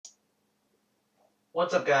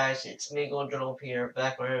What's up guys, it's me Journal here,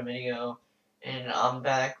 back with a video, and I'm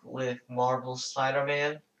back with Marvel's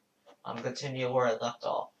Spider-Man. I'm continuing where I left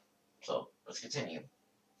off, so let's continue.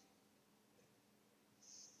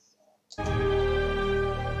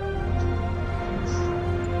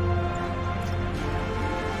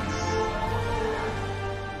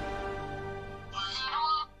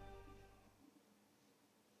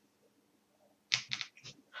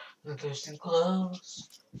 Listen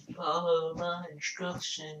close, follow my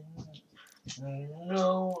instructions.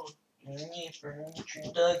 No need for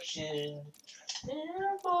introduction.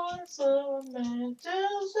 Their voice of a man to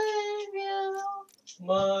save you.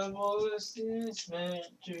 My voice is meant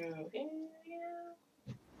to hear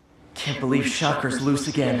you. Can't believe Shocker's loose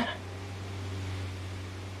again.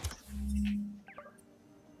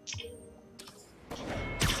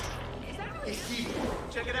 Hey Steve,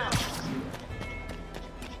 check it out.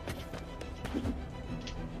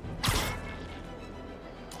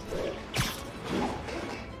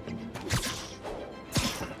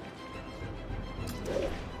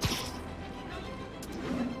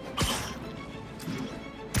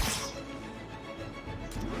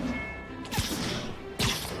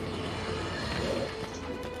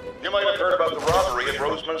 You might have heard about the robbery at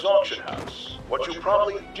Roseman's auction house. What you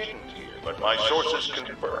probably didn't hear, but my sources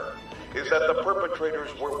confirm, is that the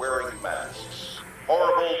perpetrators were wearing masks.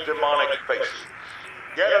 Horrible, demonic faces.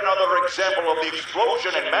 Yet another example of the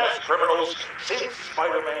explosion in mass criminals since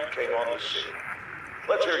Spider-Man came on the scene.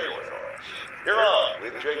 Let's hear your thoughts. You're on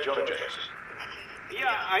with J. Jonah Jameson. Yeah,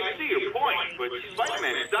 I see your point, but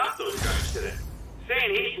Spider-Man stopped those guys today.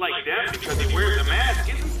 Saying he's like them because he wears a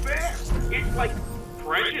mask isn't fair. It's like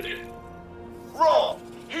prejudice. Wrong!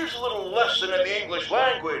 Here's a little lesson in the English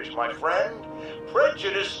language, my friend.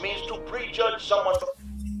 Prejudice means to prejudge someone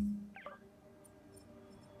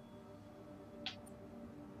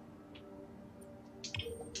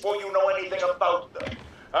before you know anything about them.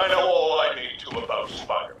 I know all I need to about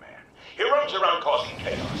Spider-Man. He runs around causing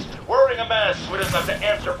chaos, wearing a mask so he doesn't have to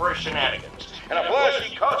answer for his shenanigans, and a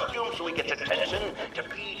flashy costume so he gets attention to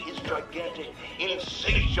feed his gigantic,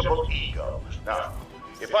 insatiable ego. Now,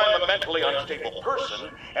 if I'm a mentally unstable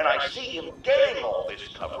person and I see him getting all this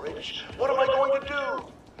coverage, what am I going to do?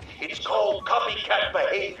 It's called copycat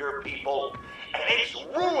behavior, people, and it's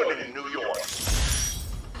ruining New York.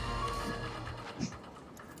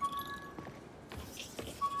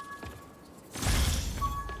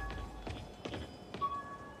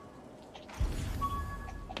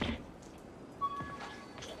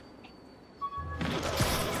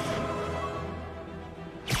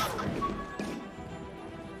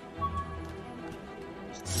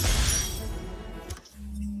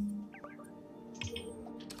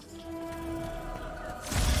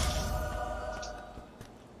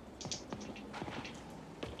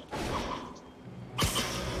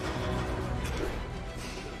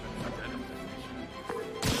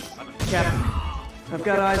 Captain, I've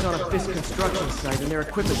got eyes on a Fisk construction site and their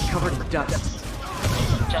equipment's covered in dust.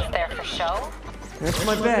 Just there for show? That's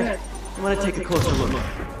my bet. I'm gonna take a closer look.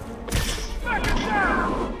 Back it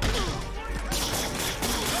down!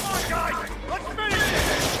 Come on, guys! Let's finish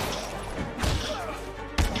it!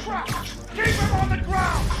 Crap! Keep him on the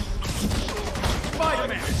ground!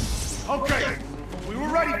 Spider-Man! Okay, we were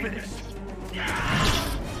ready for this.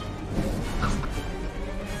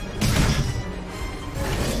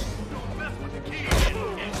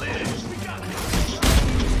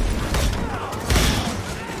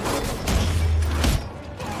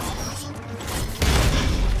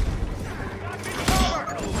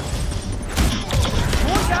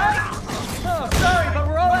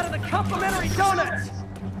 Complimentary donuts!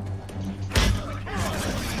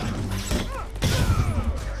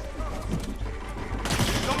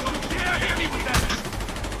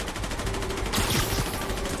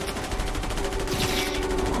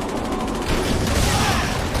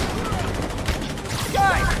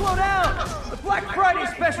 Guys, slow down! The Black Friday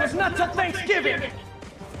special is not till Thanksgiving!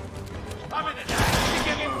 I'm in the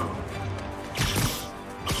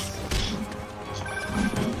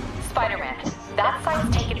Spider-Man, that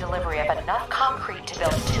site's taken delivery of enough concrete to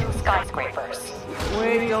build 2 skyscrapers.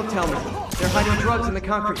 Wait, don't tell me. They're hiding drugs in the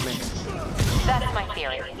concrete mix. That's my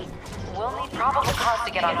theory. We'll need probable cause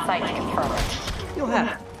to get on site to confirm it. You'll have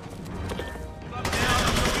it.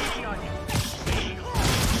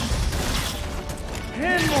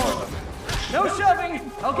 10 more of them. No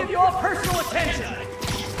shoving. I'll give you all personal attention.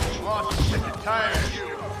 Boss is sick and tired of you.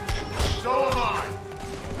 So am I.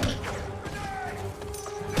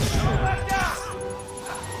 Back down!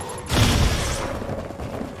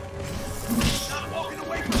 Not walking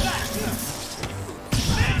away from that!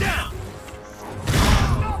 Stand down!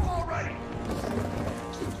 Stop already!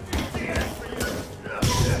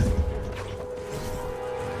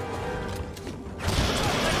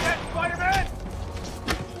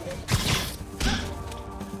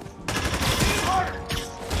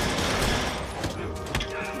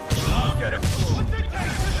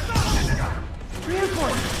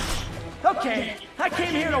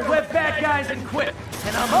 to web bad guys and quit,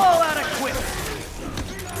 and I'm all out of quit.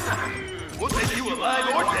 We'll take you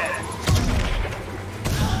alive or dead.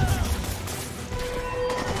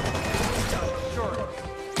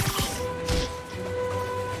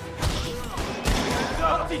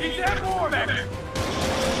 He's at more, man!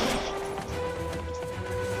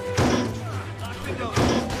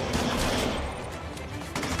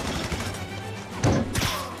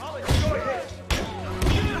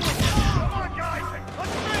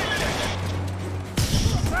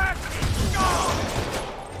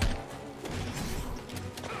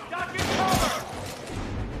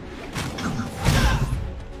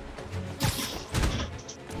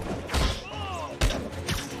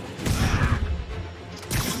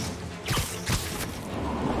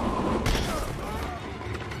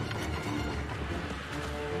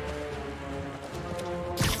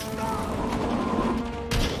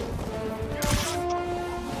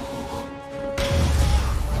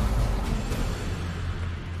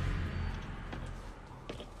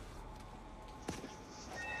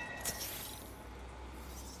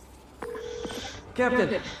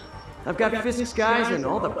 Captain, I've got Fisk's guys and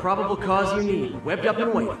all the probable cause you need, webbed up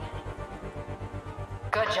and waiting.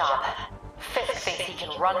 Good job. Fisk thinks he can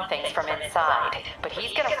run things from inside, but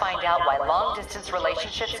he's gonna find out why long-distance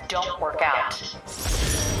relationships don't work out.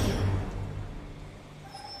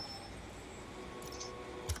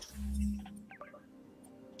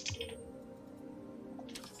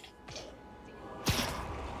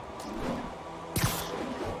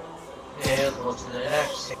 Okay, let's go to the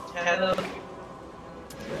next tab.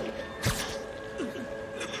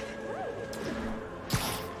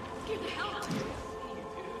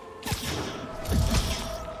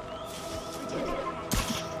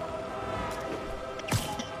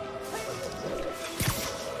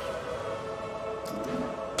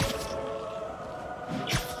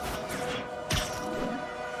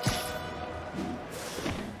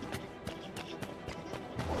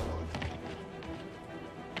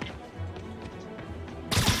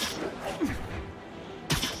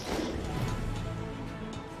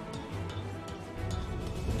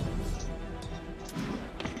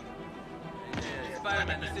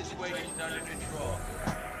 Spider-Man, the situation's under control.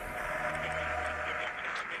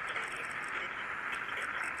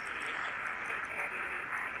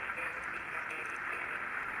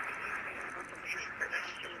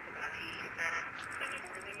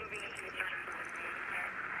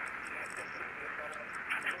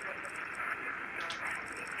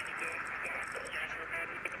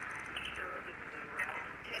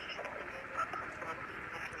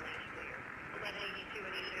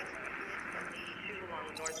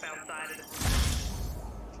 Northbound side of the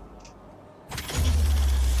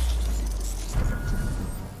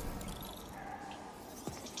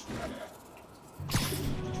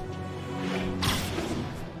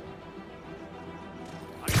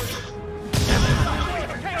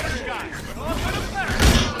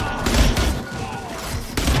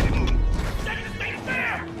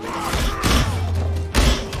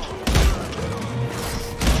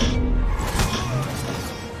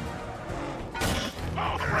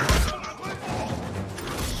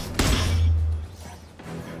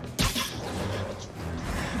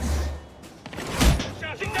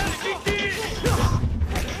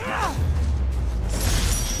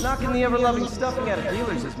Knocking the ever-loving stuffing out of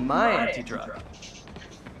dealers is my anti-drug.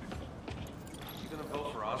 You gonna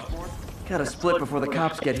vote for Osborn? Gotta split before the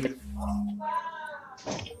cops get here.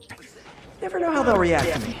 Never know how they'll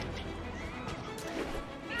react to me.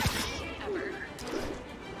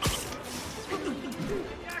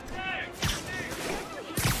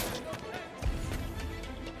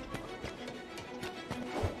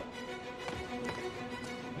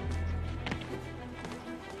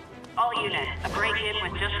 all units, a break-in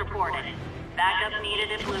was just reported. Backup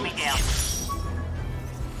needed in Bloomingdale.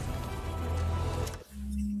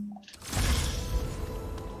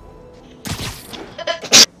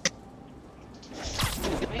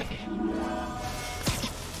 Over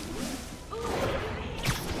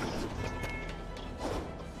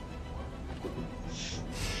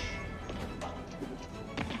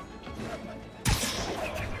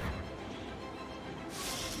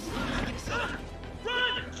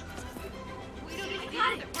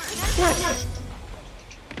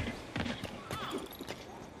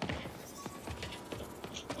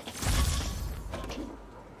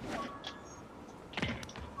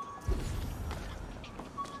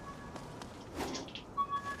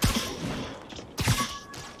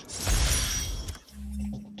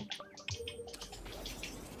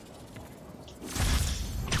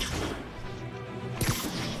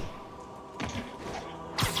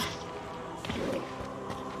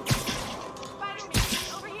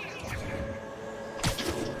here!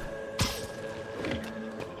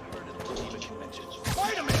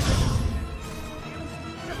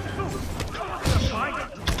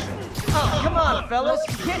 fellas.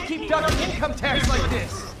 You can't keep ducking income tax like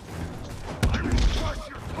this.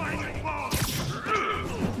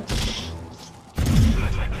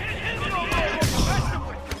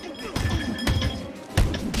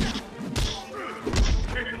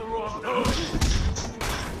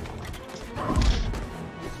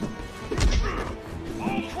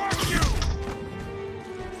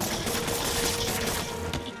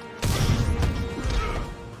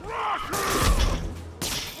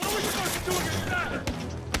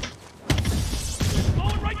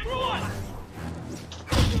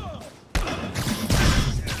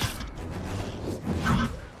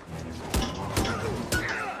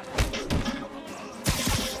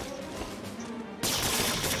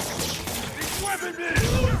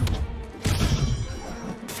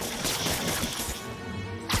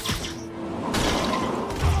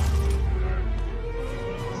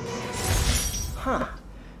 Huh.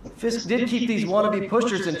 Fisk did keep these wannabe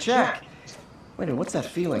pushers in check. Wait a minute, what's that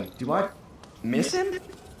feeling? Do I miss him?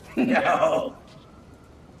 No.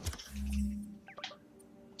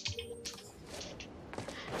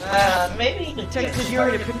 Maybe you can Text his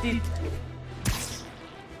Yuri to pick these.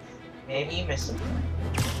 Maybe you miss him.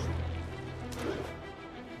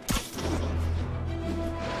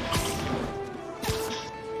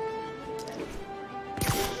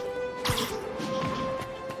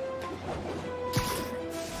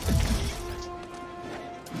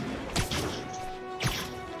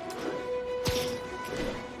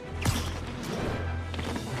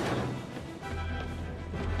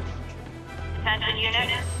 Attention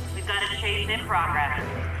unit, we've got a chase in progress.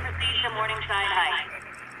 Proceed to Morningside Heights.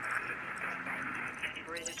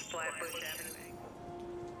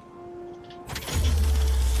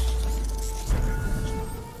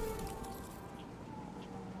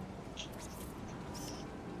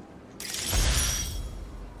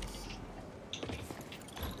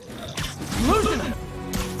 Losing him!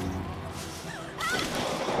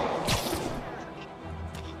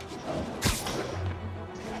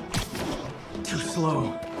 Too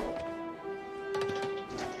slow.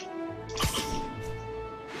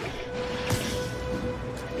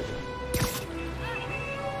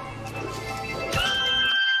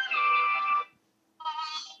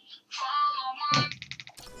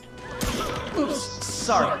 Oops,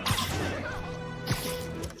 sorry.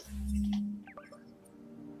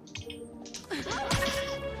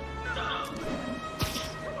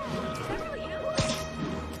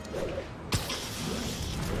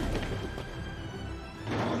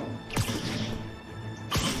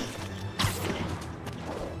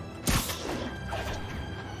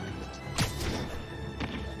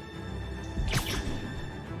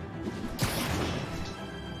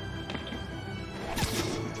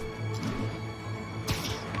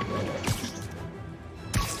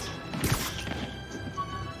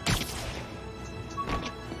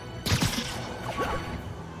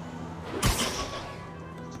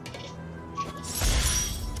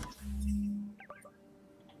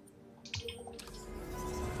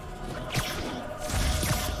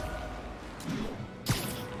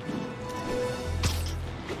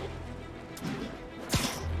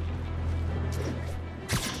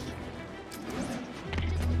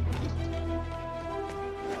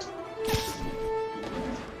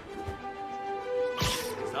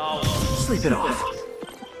 Sleep it off.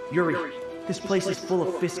 Yuri, this place is full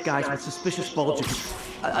of Fisk guys with suspicious bulges.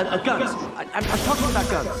 Guns. I'm talking about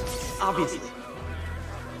guns. Obviously.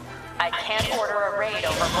 I can't order a raid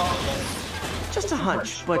over bulges. Just a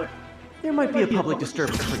hunch, but there might be a public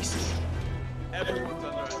disturbance pretty soon. Everyone's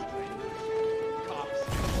under escalation. Cops,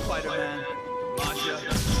 Spider-Man, Mafia.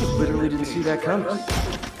 Literally didn't see that coming.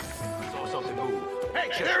 Saw something move. Hey,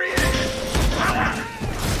 there he is!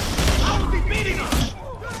 I'll be beating him!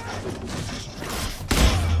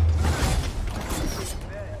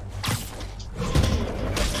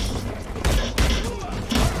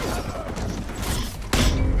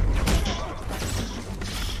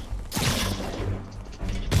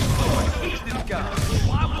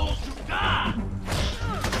 Why won't you die?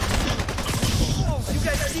 You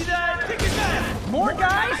guys see that? Kick his ass! More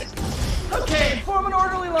guys? Okay, form an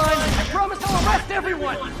orderly line. I promise I'll arrest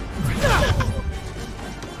everyone. We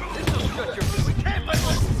can't let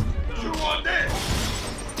them chew on this!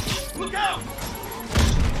 Look out!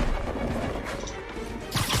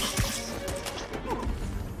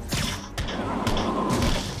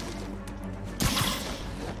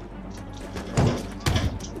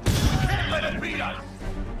 Can't let him beat us!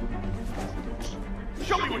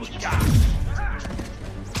 Show me what you got!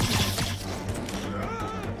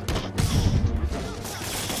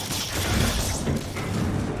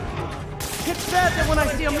 Get stabbed and When I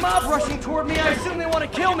see a mob rushing toward me, I assume they want to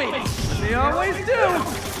kill me. They always do.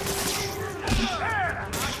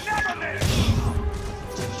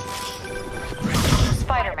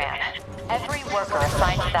 Spider-Man, every worker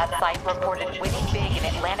assigned to that site reported winning big in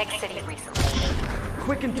Atlantic City recently.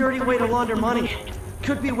 Quick and dirty way to launder money.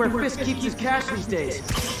 Could be where Fisk keeps his cash these days.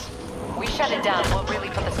 We shut it down, we'll really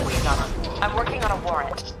put the squeeze on him. I'm working on a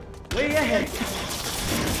warrant. Way ahead.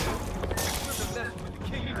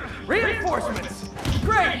 Reinforcements!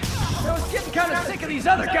 Great! I was getting kind of sick of these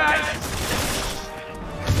other guys.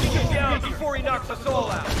 Take him down before he knocks us all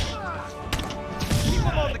out. Keep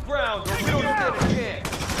him on the ground or we don't stand a chance.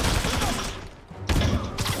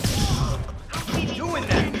 Keep doing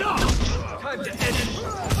that. Enough! Time to end it.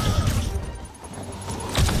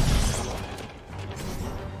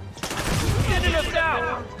 Getting us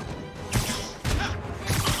out!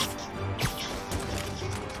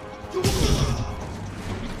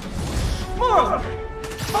 More of them!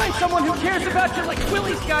 Find someone who cares about you like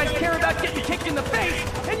Willie's guys care about getting kicked in the face,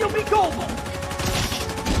 and you'll be golden!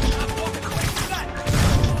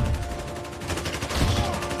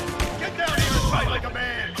 Get down here and fight like a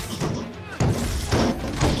man!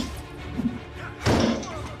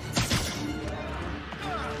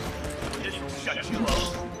 This will shut you up.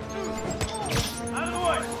 Out of the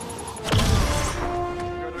way!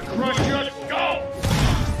 You're gonna crush your skull!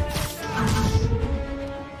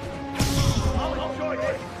 I'll enjoy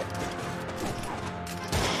it!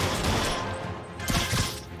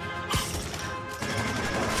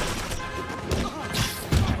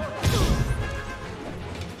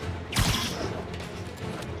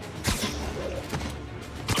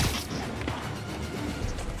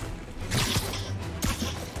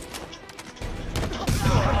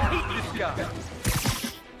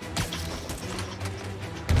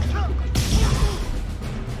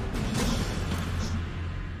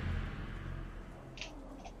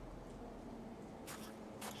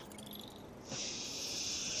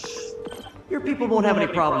 Your people won't have any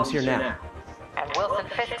problems here now. And Wilson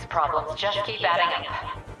Fisk's problems just keep adding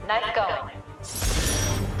up. Nice going.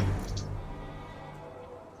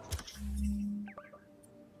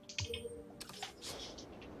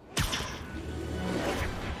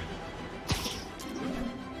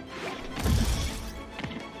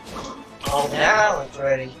 Oh, now it's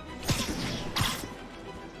ready.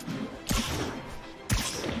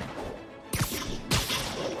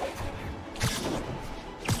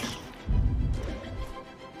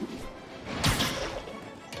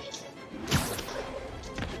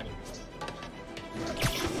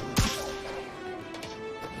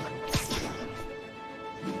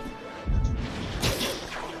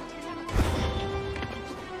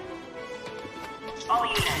 All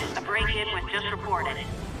units, a break-in was just reported.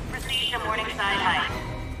 Proceed to Morningside Heights.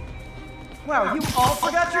 Wow, you all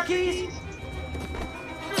forgot your keys?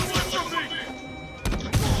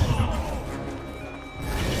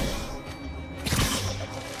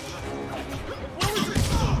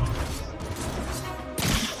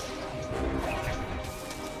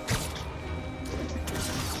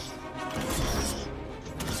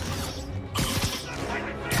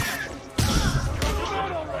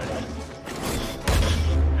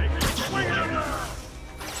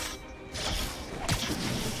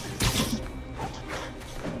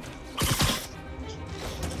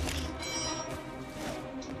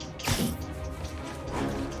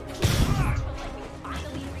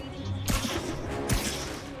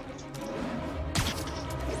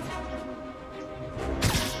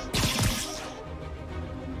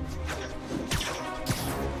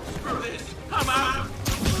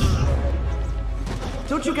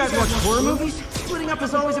 Don't you guys watch horror movies? Splitting up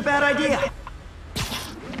is always a bad idea.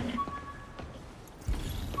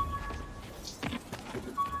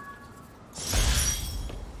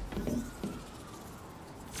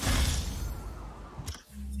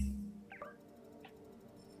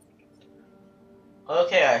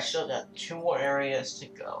 Okay, I still got 2 more areas to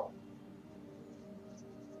go.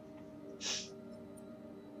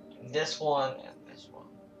 This one and this one.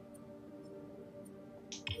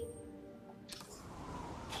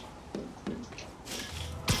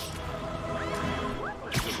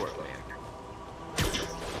 Good work, man.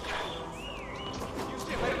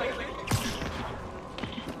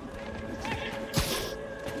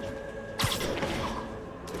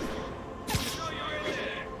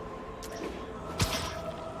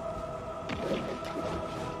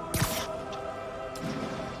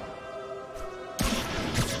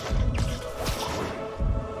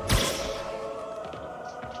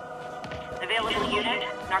 Available unit,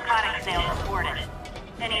 narcotics sales reported.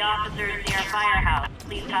 Any officers near Firehouse,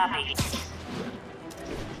 please copy.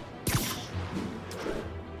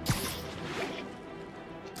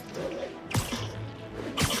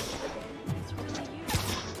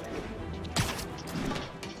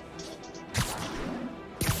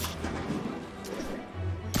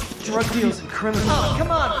 drug deals and criminals. Oh,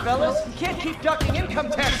 come on, fellas. You can't keep ducking income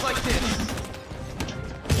tax like this.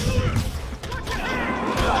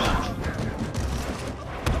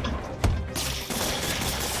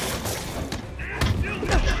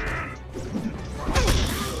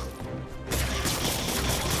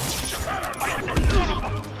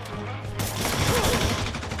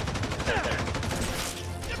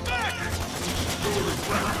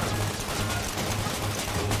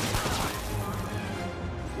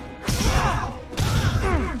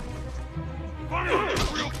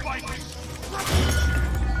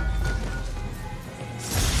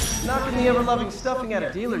 Knocking the ever-loving stuffing out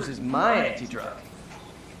of dealers is my anti-drug.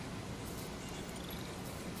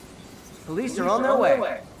 Police are on their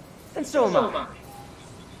way. And so am I.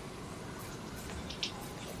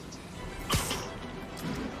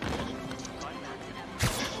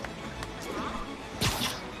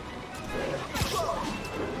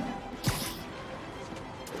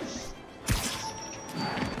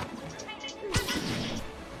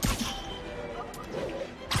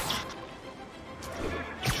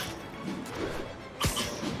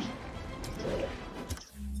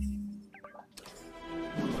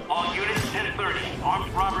 All units, 10:30.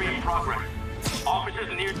 Armed robbery in progress.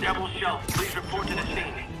 Officers near Devil's Shelf. Please report to the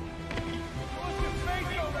scene.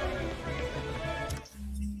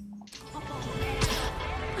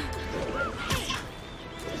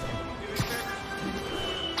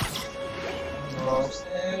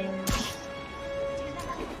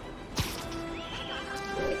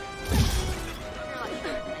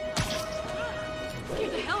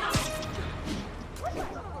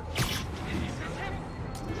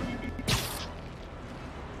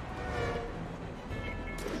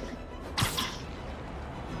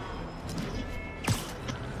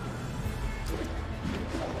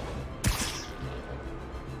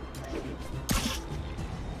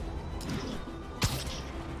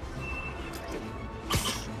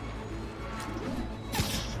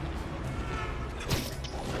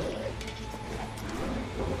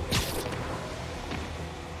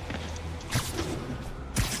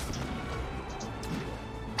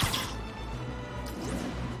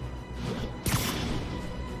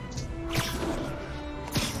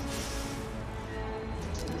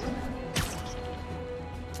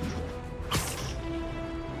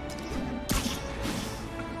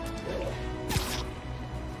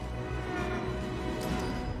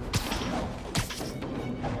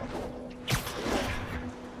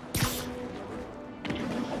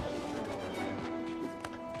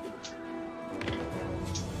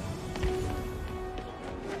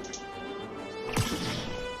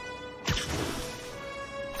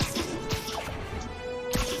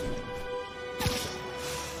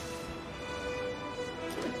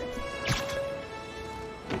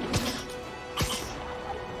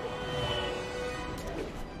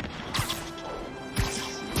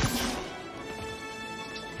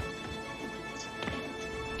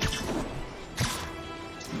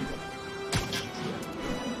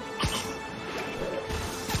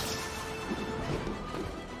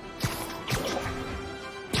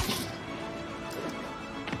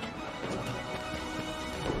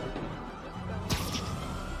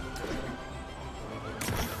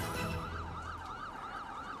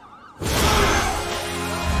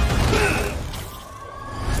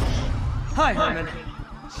 Hi, Herman.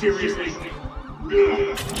 Seriously?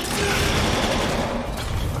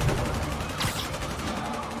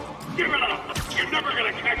 Give it up! You're never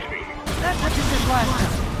gonna catch me! That's what you did last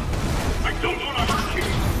time. I don't want to hurt you!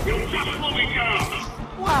 You'll just slow me down!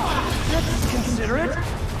 Wow, that's considerate.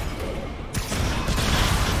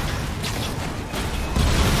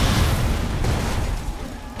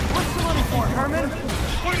 What's the money for, Herman?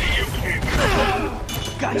 What do you think?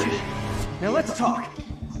 Gotcha. Now let's talk.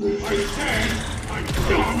 I said I'm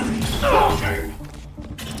done! Okay!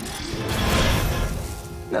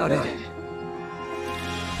 Noted.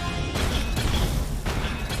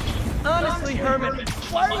 Honestly, Herman,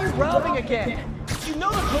 why are you robbing again? You know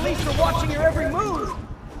the police are watching your every move.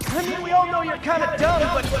 I mean, we all know you're kind of dumb,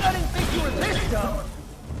 but I didn't think you were this dumb.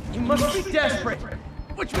 You must be desperate,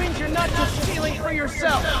 which means you're not just stealing for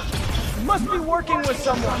yourself. You must be working with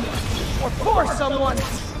someone, or for someone.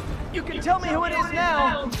 You can tell me who it is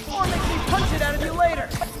now, or make me punch it out of you later.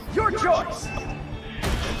 Your choice.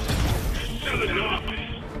 Shut it up!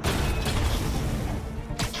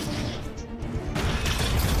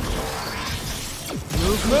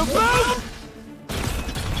 Move, move, move!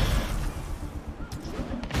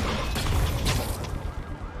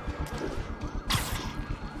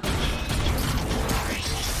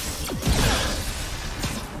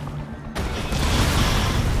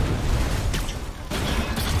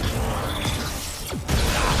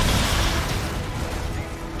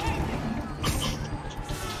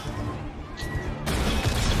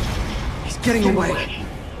 getting away.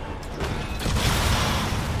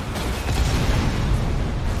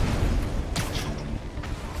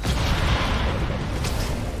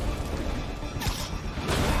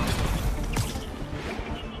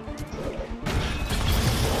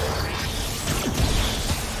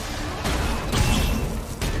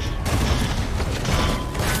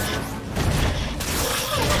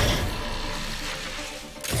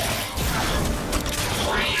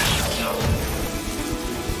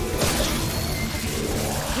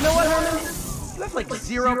 You know what, Herman? You have like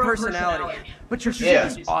zero personality, but your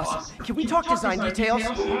shit is awesome. Can we talk design details?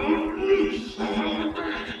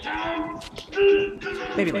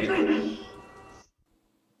 Maybe later.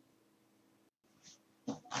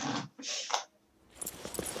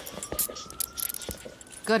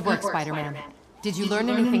 Good work, Spider-Man. Did you learn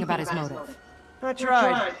anything about his motive? I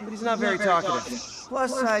tried, but he's not very talkative.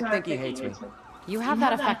 Plus, I think he hates me. You have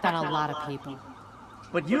that effect on a lot of people.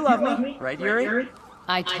 But you love me, right, Yuri?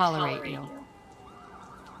 I tolerate you.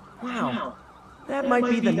 Wow. That might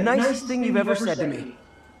be the nicest thing you've ever said to me.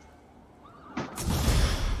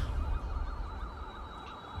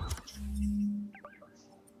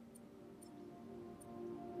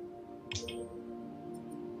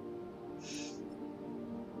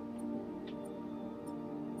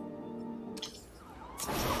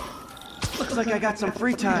 Looks like I got some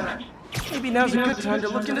free time. Maybe now's a good time to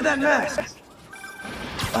look into that mask.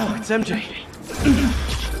 Oh, it's MJ.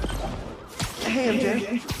 Hey,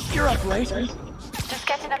 MJ. You're up late. Just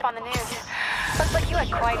catching up on the news. Looks like you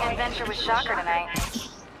had quite an adventure with Shocker tonight.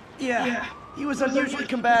 Yeah, he was unusually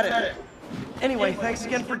combative. Anyway, thanks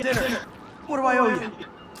again for dinner. What do I owe you?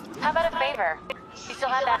 How about a favor? You still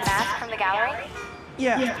have that mask from the gallery?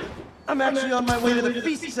 Yeah, I'm actually on my way to the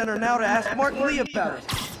Feast Center now to ask Martin Lee about it.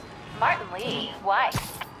 Martin Lee? Why?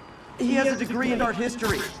 He has a degree in art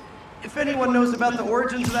history. If anyone knows about the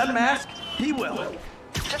origins of that mask, he will.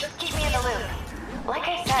 Just keep me in the loop. Like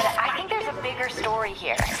I said, I think there's a bigger story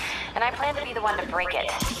here, and I plan to be the one to break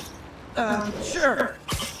it. Sure.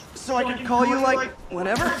 So I can call you, like,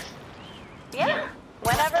 whenever? Yeah,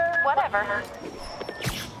 whenever, whatever.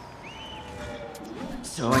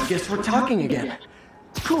 So I guess we're talking again.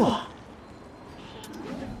 Cool.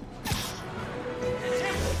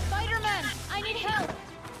 Spider-Man, I need help.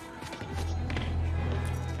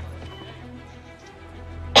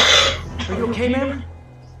 Are you okay, ma'am?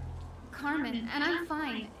 Carmen, and I'm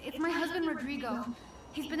fine. It's my husband, Rodrigo.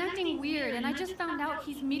 He's been acting weird, and I just found out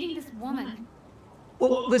he's meeting this woman.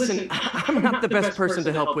 Well, listen, I'm not the best person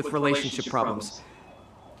to help with relationship problems.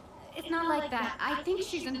 It's not like that. I think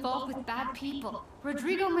she's involved with bad people.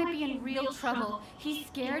 Rodrigo might be in real trouble. He's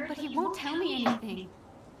scared, but he won't tell me anything.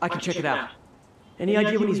 I can check it out. Any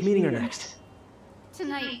idea when he's meeting her next?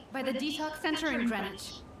 Tonight, by the detox center in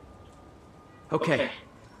Greenwich. Okay.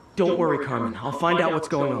 Don't worry, Carmen. I'll find out what's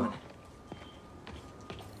going on.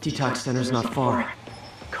 Detox center's not far.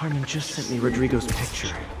 Carmen just sent me Rodrigo's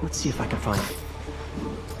picture. Let's see if I can find it.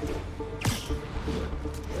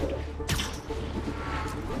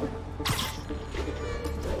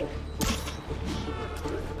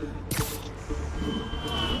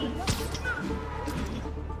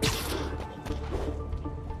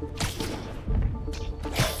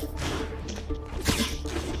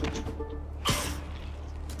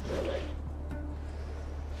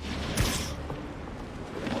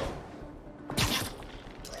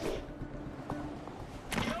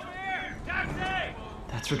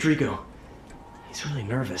 That's Rodrigo. He's really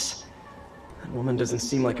nervous. That woman doesn't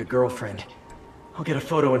seem like a girlfriend. I'll get a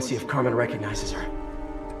photo and see if Carmen recognizes her.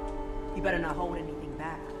 You better not hold anything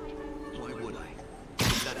back. Why would I?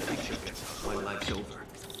 If that picture gets out, my life's over.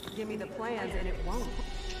 Give me the plans and it won't.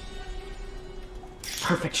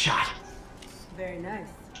 Perfect shot. Very nice.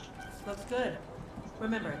 Looks good.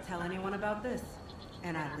 Remember, tell anyone about this,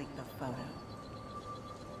 and I leak the photo.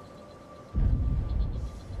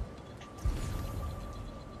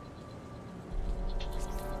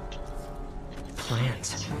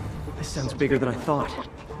 Plans. This sounds bigger than I thought.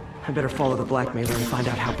 I better follow the blackmailer and find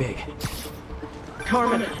out how big.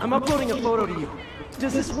 Carmen, I'm uploading a photo to you.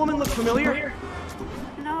 Does this woman look familiar?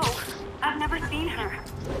 No, I've never seen her.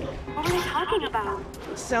 What were they talking about?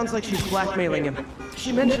 Sounds like she's blackmailing him.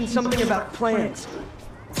 She mentioned something about plans.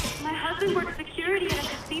 My husband works security at a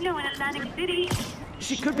casino in Atlantic City.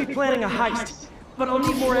 She could be planning a heist, but I'll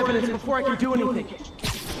need more evidence before I can do anything.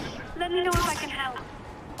 Let me know if I can help.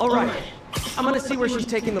 All right. I'm gonna see where she's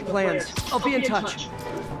taking the plans. I'll be in touch.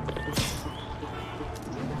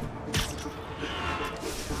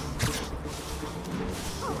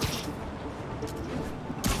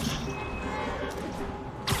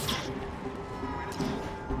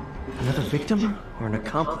 Another victim or an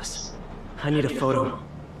accomplice? I need a photo.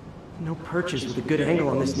 No perches with a good angle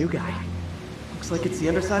on this new guy. Looks like it's the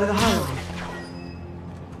underside of the High Line.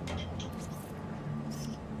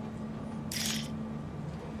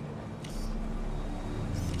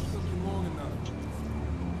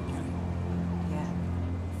 Yeah.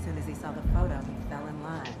 As soon as he saw the photo, he fell in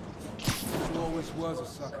line. He always was a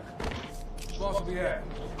sucker. Boss will be happy.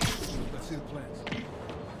 Let's see the plans.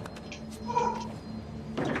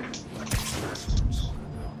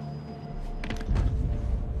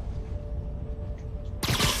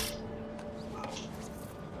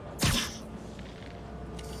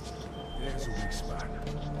 There's a weak spot.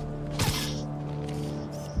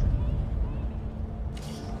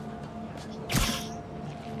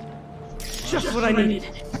 Just what I needed.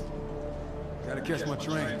 Gotta catch my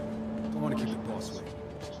train. Don't want to keep the boss waiting.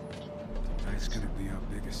 Tonight's gonna be our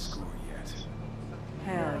biggest score yet.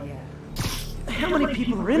 Hell yeah. How many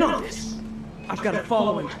people are in on this? I've got to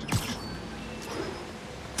follow him.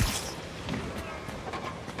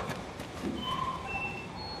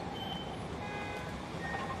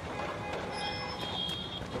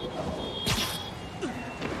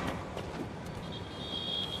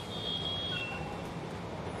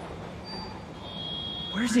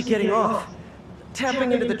 Where's he getting off?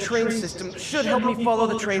 Tapping into the train system should help me follow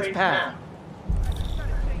the train's path.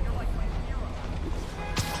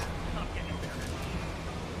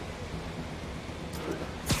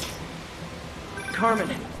 Carmen,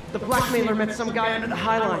 the blackmailer met some guy under the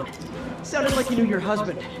High Line. Sounded like he knew your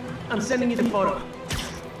husband. I'm sending you the photo.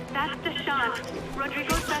 That's Deshaun,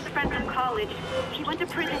 Rodrigo's best friend from college. He went to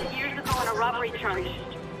prison years ago on a robbery charge.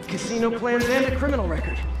 Casino plans and a criminal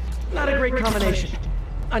record. Not a great combination.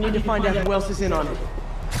 I need to find out who else is in on it.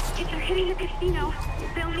 If they're hitting the casino,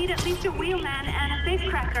 they'll need at least a wheelman and a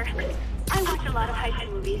safecracker. I watch a lot of heist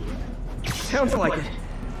movies. Sounds like it.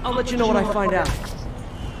 I'll let you know what I find out.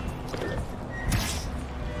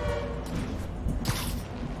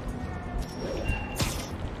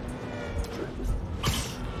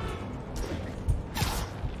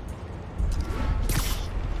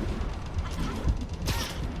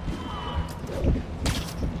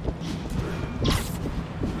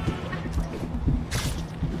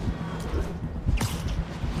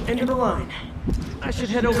 End of the line. I should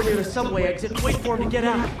head over near the subway exit and wait for him to get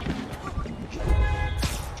out.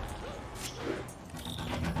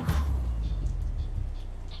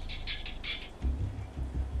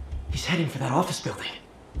 He's heading for that office building.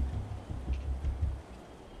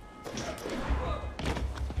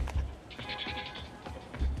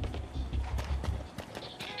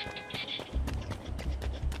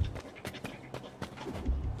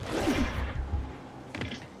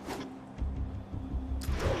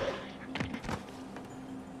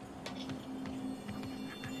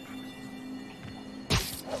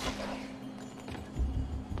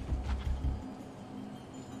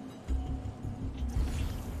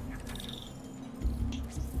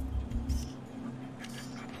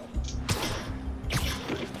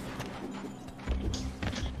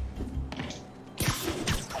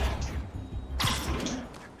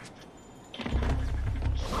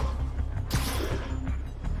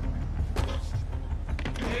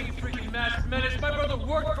 Menace, my brother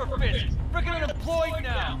worked for Fisk. Freaking unemployed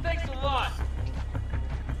now. Thanks a lot.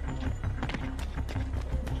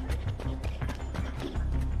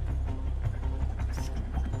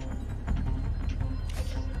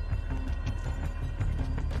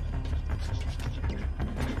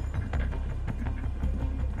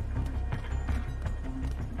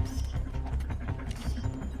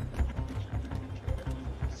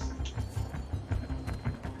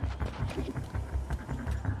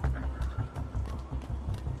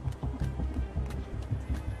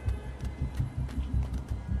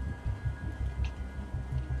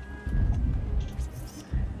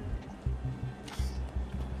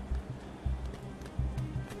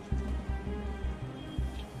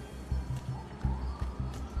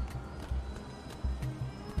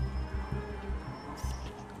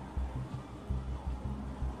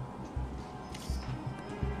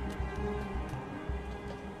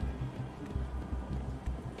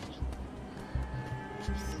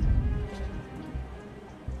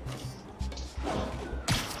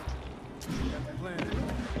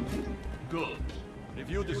 Good.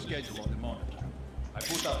 Review the schedule on the monitor. I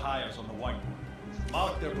put our hires on the whiteboard.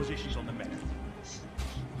 Mark their positions on the map.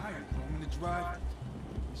 Hired home in the drive.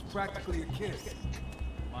 He's practically a kid.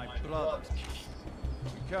 My brother's kid.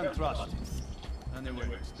 You can't trust him. Anyway,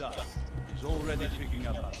 it's done. He's already picking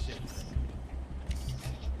up our scent.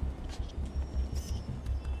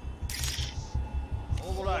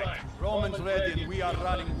 All right, Roman's ready and we are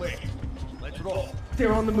running late. Let's roll.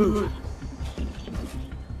 They're on the move.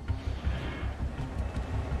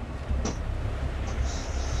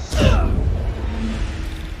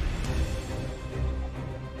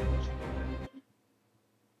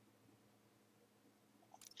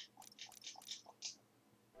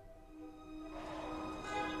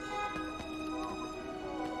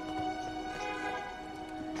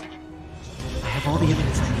 all the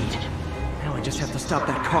evidence I need. Now I just have to stop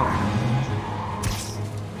that car.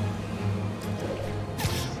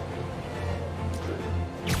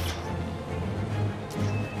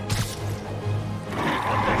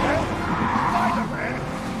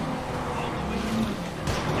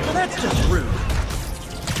 Well, that's just rude.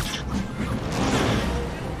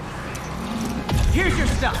 Here's your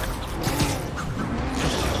stuff.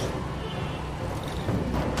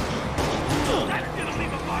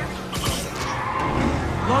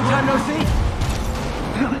 Long time no see?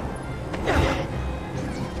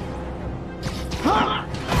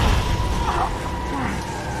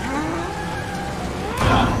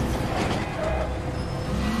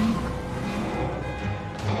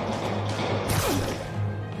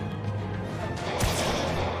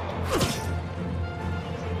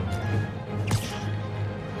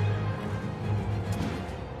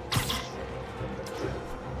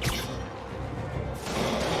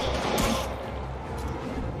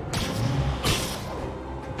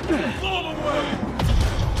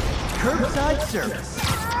 Curbside service.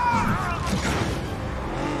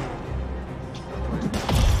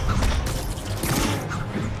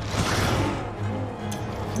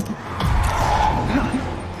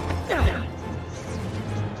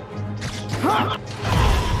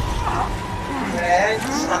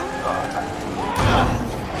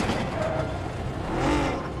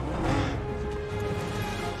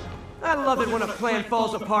 I love it when a plan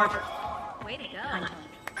falls apart. Way to go.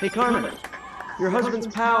 Hey, Carmen. Your husband's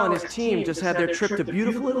pal and his team just had their trip to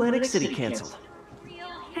beautiful Atlantic City canceled.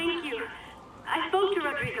 Thank you. I spoke to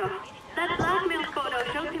Rodrigo. That blackmail photo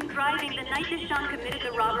shows him driving the night Deshaun committed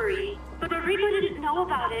the robbery. But Rodrigo didn't know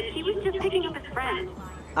about it. He was just picking up his friend.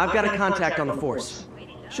 I've got a contact on the force.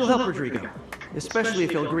 She'll help Rodrigo, especially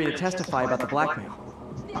if he'll agree to testify about the blackmail.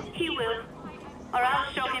 He will. Or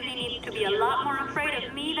I'll show him he needs to be a lot more afraid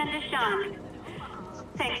of me than Deshaun.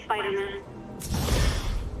 Thanks, Spider-Man.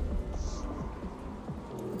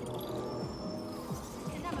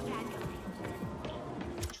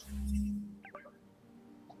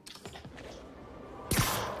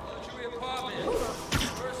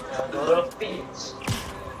 Go to Phoenix.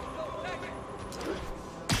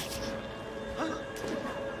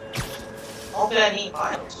 All that heat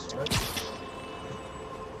violence.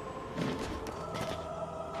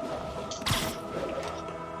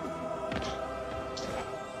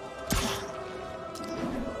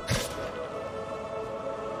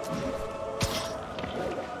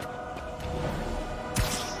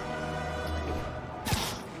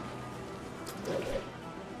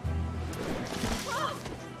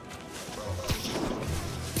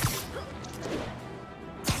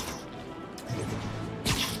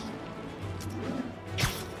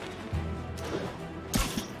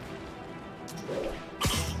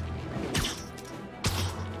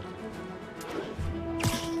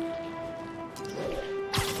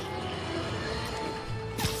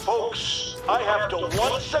 Folks, I have to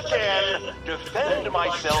once again defend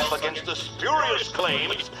myself against the spurious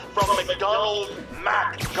claims from McDonald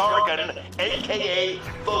Mac Gargan, aka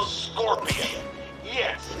the Scorpion.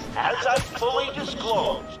 Yes, as I fully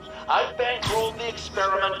disclosed, I bankrolled the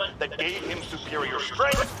experiment that gave him superior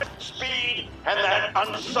strength, speed, and that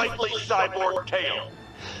unsightly cyborg tail.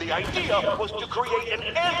 The idea was to create an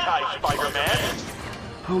anti-Spider-Man.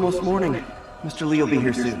 Almost morning. Mr. Lee will be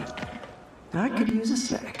here soon. I could use a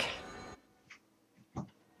snack.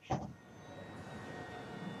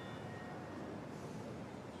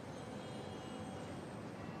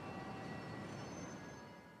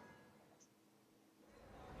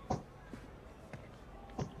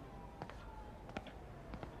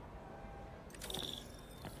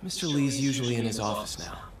 Mr. Lee's usually in his office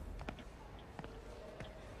now.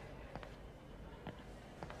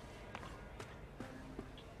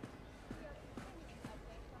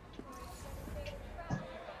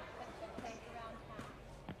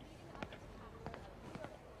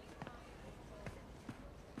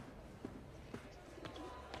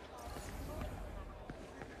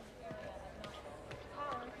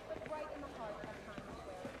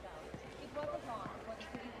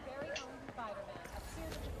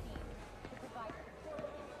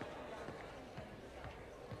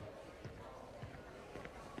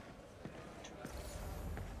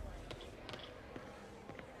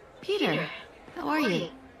 Peter, how are you?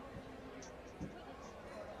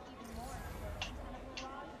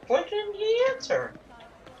 Why didn't he answer?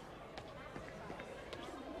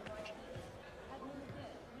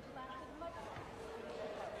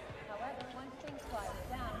 However, once things quieted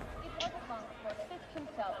down, it wasn't long before Fisk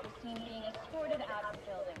himself was seen being escorted out of the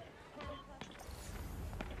building.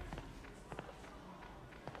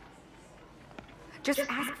 Just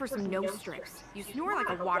ask for some nose strips. You snore like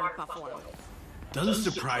a water buffalo.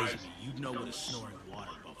 Doesn't surprise me. You'd know what a snoring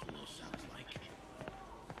water buffalo sounds like.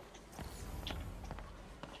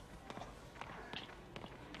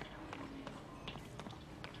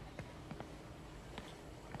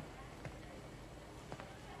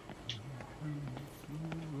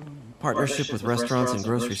 Partnership with restaurants and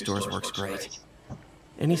grocery stores works great.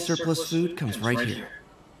 Any surplus food comes right here.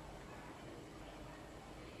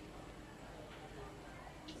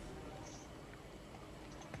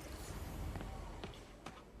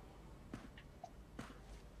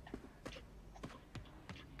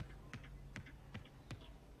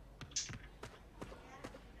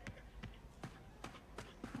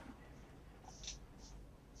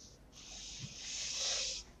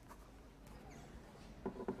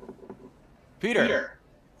 Peter!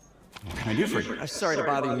 What can I do for you? I'm sorry to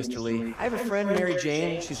bother you, Mr. Lee. I have a friend, Mary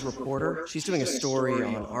Jane. She's a reporter. She's doing a story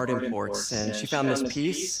on art imports, and she found this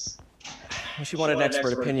piece. She wanted an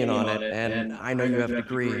expert opinion on it, and I know you have a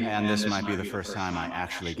degree. And this might be the first time I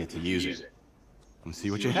actually get to use it. Let's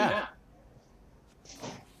see what you have.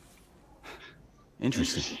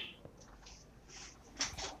 Interesting.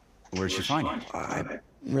 Where'd she find it? I'm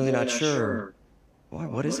really not sure. Why,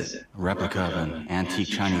 what is it? A replica of an antique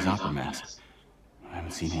Chinese opera mask. I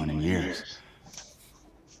haven't seen one in years.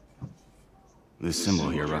 This symbol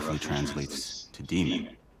here roughly translates to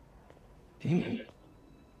demon. Demon?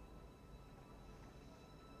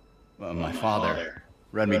 Well, my father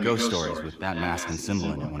read me ghost stories with that mask and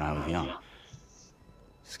symbol in it when I was young.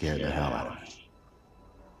 Scared the hell out of me.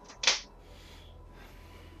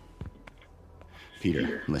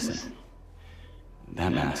 Peter, listen.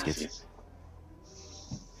 That mask, it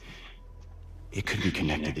could be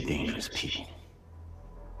connected to dangerous people.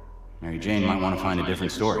 Mary Jane might want to find a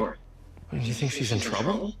different story. Do you think she's in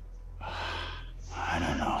trouble? I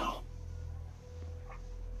don't know.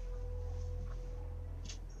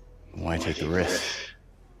 Why take the risk?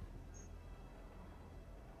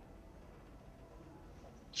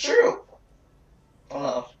 True.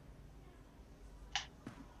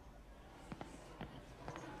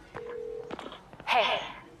 Hey.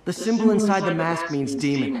 The symbol inside the mask means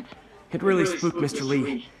demon. It really spooked Mr.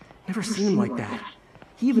 Lee. Never seen him like that.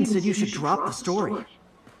 He even said you should drop the story.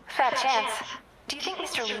 Fat chance. Do you think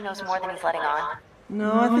Mr. Lee knows more than he's letting on?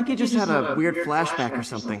 No, I think he just had a weird flashback or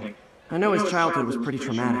something. I know his childhood was pretty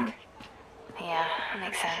traumatic. Yeah,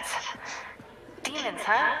 makes sense. Demons,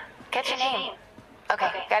 huh? Catch your name.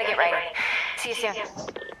 Okay, gotta get writing. See you soon.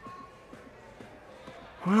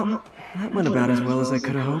 Well, that went about as well as I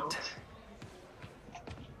could have hoped.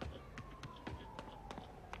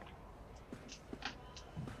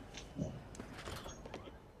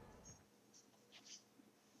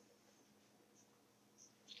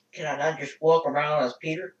 Can I not just walk around as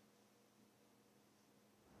Peter?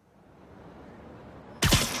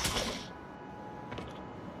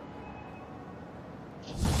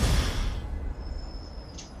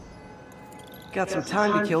 Got some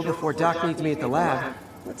time to kill before Doc needs me at the lab.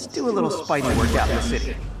 Let's do a little Spidey workout in the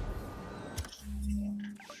city.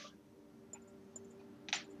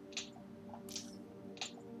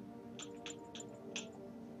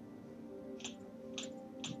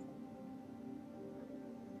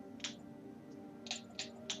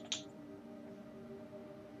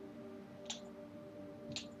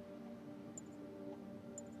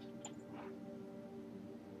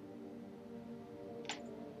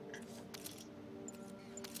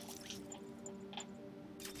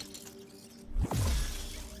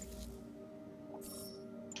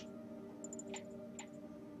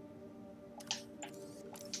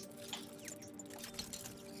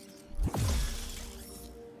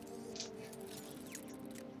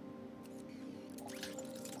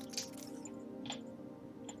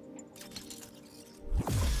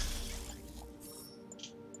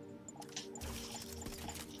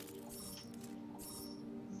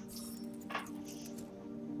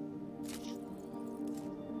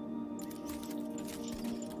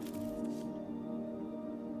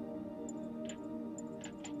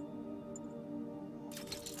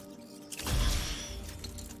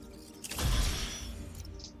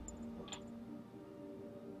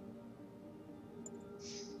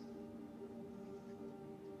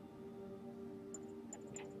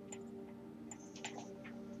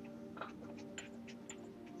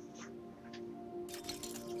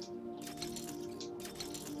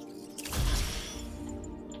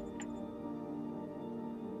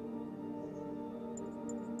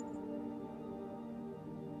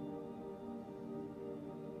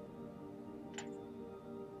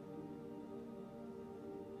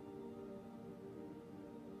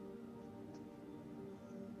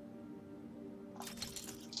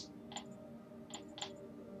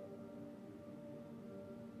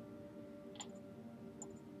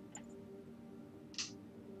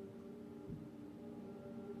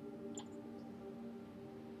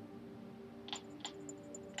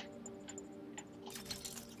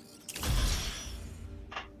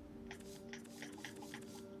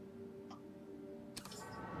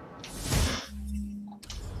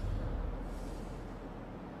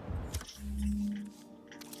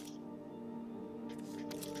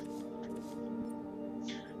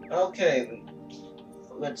 Okay,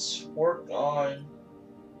 let's work on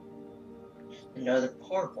another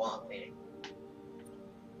part while I'm waiting.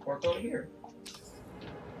 Work on here.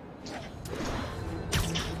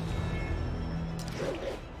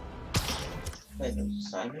 Wait, there's a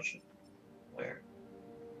side mission? Where?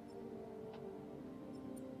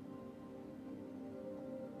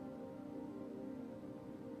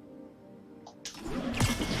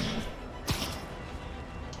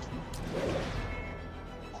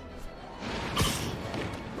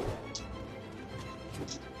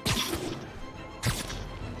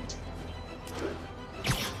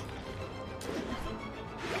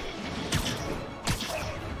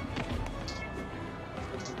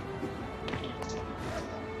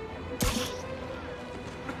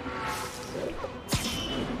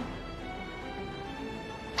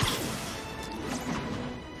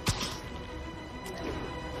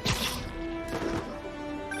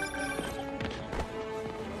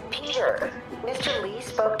 Mr. Lee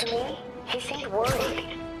spoke to me. He seemed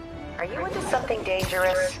worried. Are you into something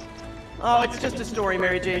dangerous? Oh, it's just a story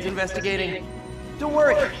Mary Jane's investigating. Don't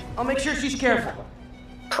worry, I'll make sure she's careful.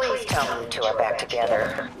 Please tell me you two are back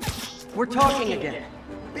together. We're talking again.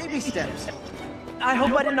 Baby steps. I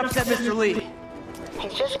hope I didn't upset Mr. Lee.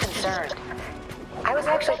 He's just concerned. I was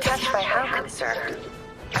actually touched by how concerned.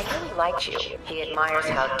 I really liked you. He admires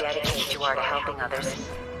how dedicated you are to helping others.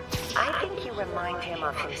 I think you remind him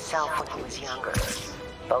of himself when he was younger.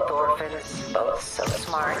 Both orphans, both so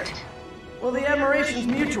smart. Well, the admiration's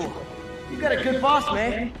mutual. You got a good boss,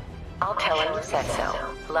 man. I'll tell him you said so.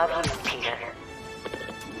 Love you, Peter.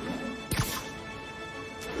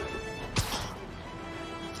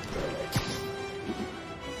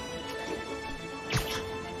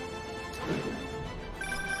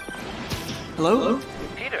 Hello?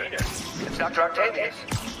 Peter, it's Dr. Octavius.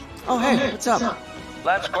 Oh, hey, what's up?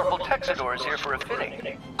 Lance Corporal Texador is here for a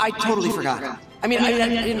fitting. I totally forgot. I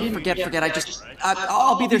didn't forget.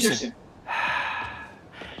 I'll be there soon.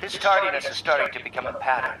 His tardiness is starting to become a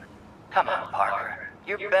pattern. Come on, Parker.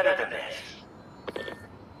 You're better than this.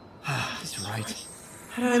 He's right.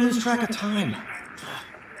 How did I lose track of time?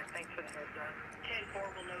 Thanks for the heads up.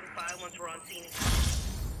 10-4 will notify once we're on scene.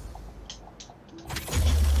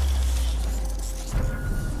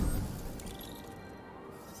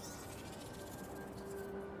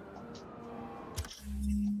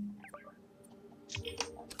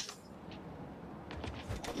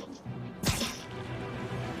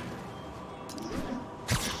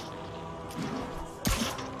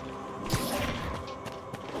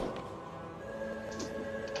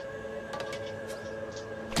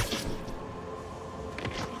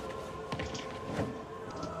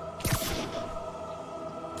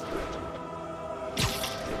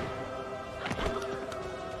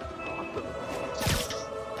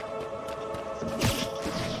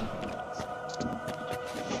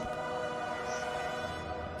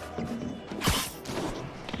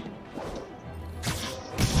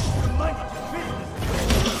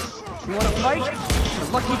 You wanna fight? It's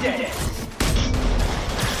a lucky day.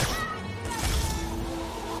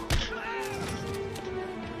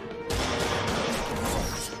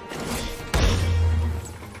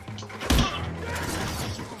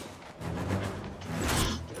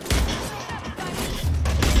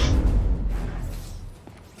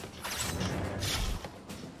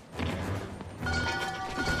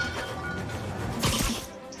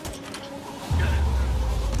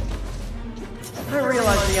 I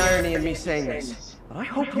realize the irony in me saying this, but I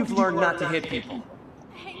hope you've learned not to hit people.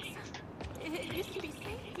 Thanks. It used to be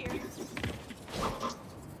safe here.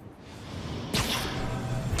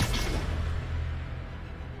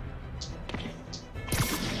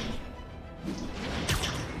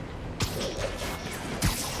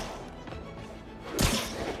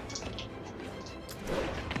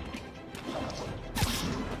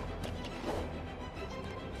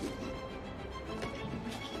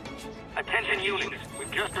 Attention units,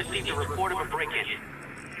 we've just received a report of a break-in.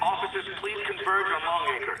 Officers, please converge on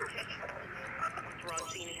Longacre. We're on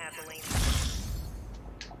scene in half a lane.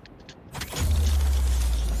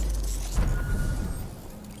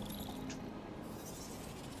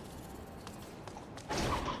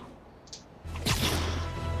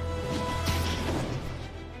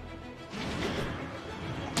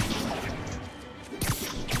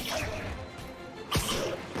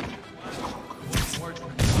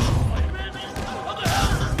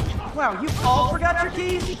 Wow, you all forgot your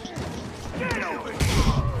keys?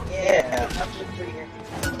 Yeah, that's pretty good.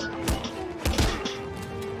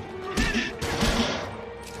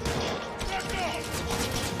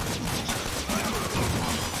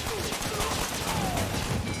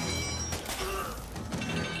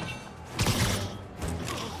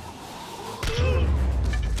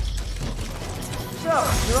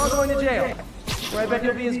 going to jail, where I bet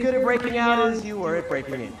you'll be as good at breaking out as you were at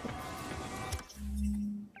breaking in.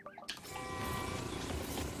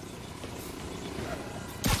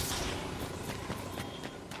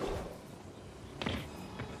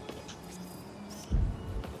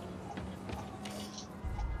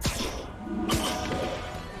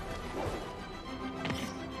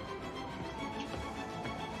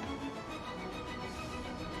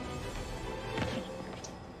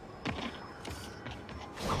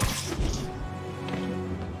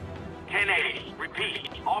 Repeat,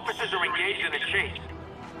 officers are engaged in a chase.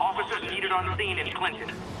 Officers needed on scene in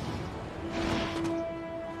Clinton.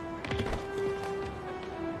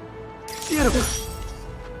 Beautiful.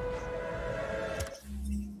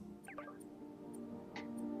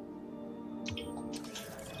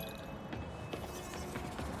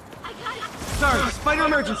 Sorry, spider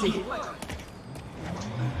emergency.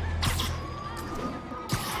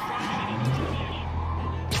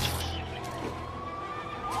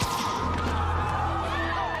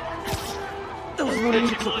 Those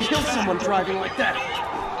lunatics will kill someone driving like that.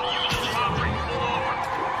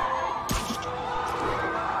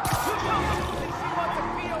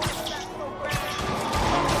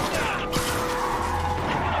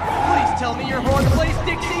 Please tell me your horn plays,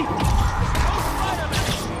 Dixie.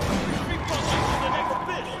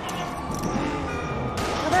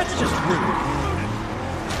 Now that's just rude.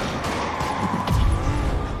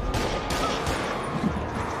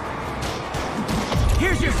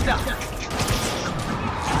 Here's your stuff.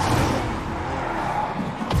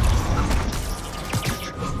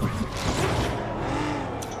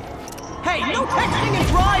 Hey, no texting and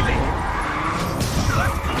driving!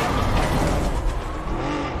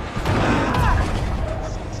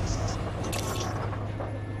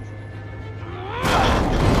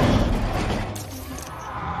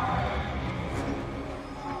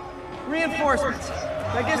 Reinforcements.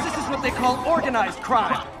 I guess this is what they call organized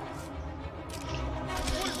crime.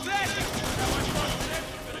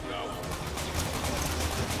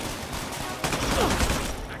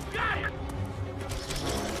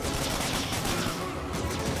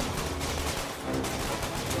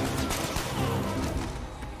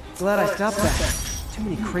 Glad I stopped that. Too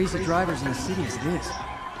many crazy drivers in the city as it is.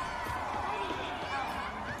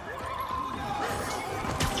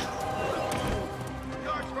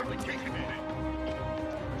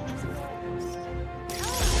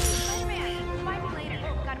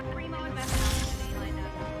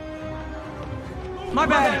 My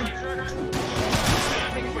bad!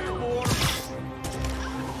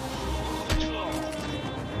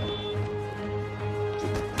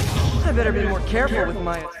 I better be more careful with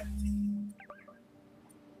my...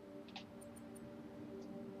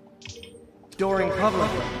 During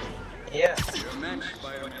public. Yeah.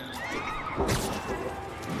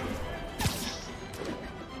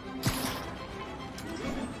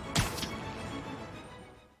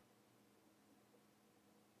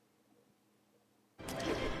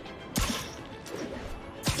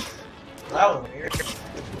 That was weird.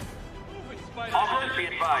 Officers be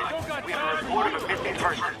advised. We have a report of a missing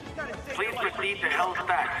person. Please proceed to Hell's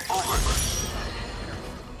Back. Over.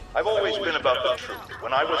 I've always been about the truth.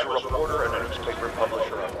 When I was a reporter and a newspaper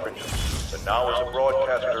publisher, I printed. And now as a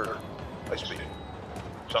broadcaster, I speak.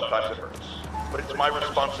 Sometimes it hurts. But it's my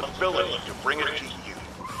responsibility to bring it to you.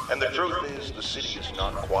 And the truth is, the city is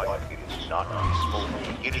not quiet. It is not peaceful.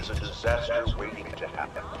 It is a disaster waiting to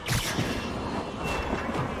happen.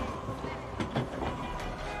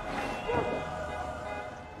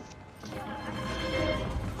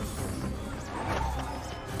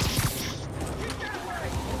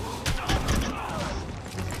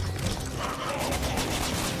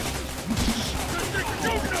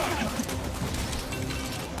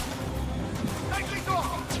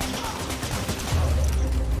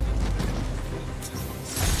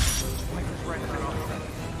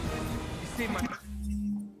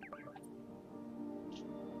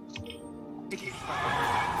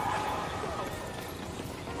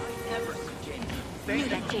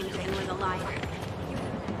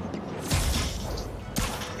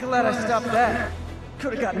 Glad I stopped that.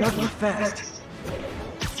 Could have gotten ugly fast.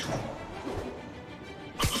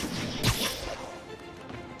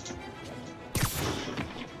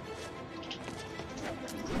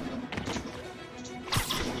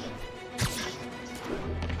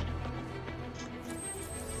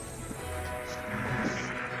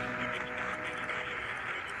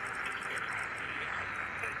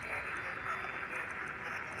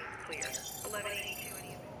 Clear. 1182 in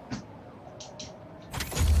evening.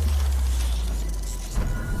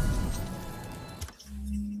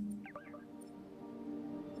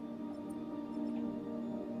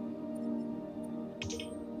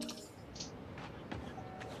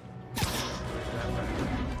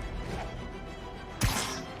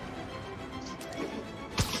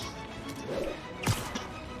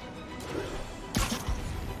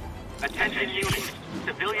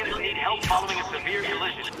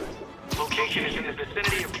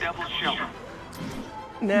 vicinity of Devil's Shelter.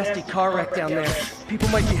 Nasty car wreck down there. People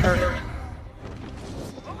might be hurt.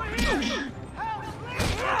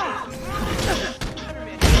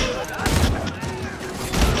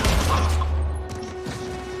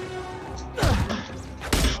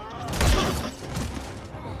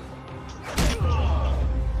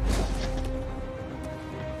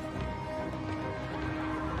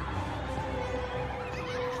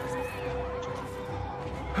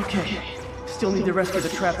 Okay, still need to rescue the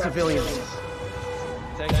trapped civilians.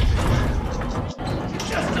 Thank you.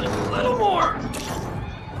 Just a little more!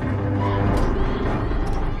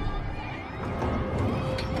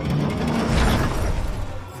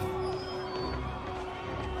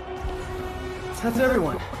 That's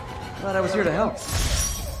everyone. Glad I was here to help.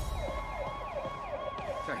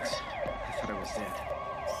 Thanks. I thought I was dead.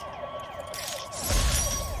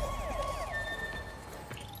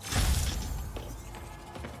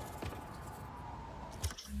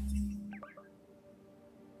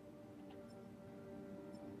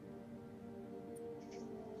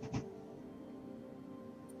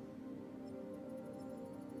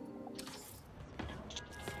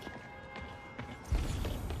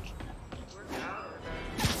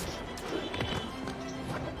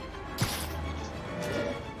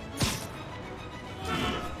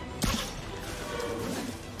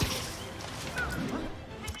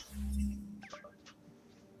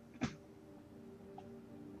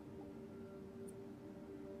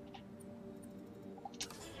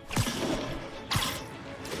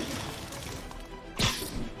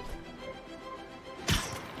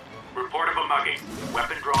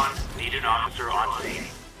 Weapon drawn. Need an officer on scene.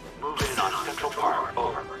 Move in on Central Park.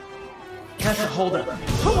 Over. That's a holdup.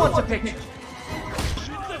 Who wants a picture?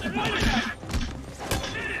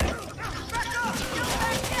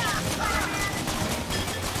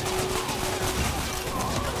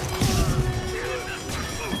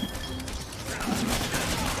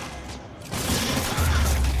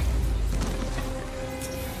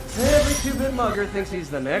 Every two-bit mugger thinks he's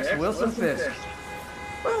the next Wilson Fisk.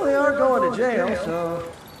 Well, they are going to jail,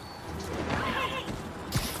 so...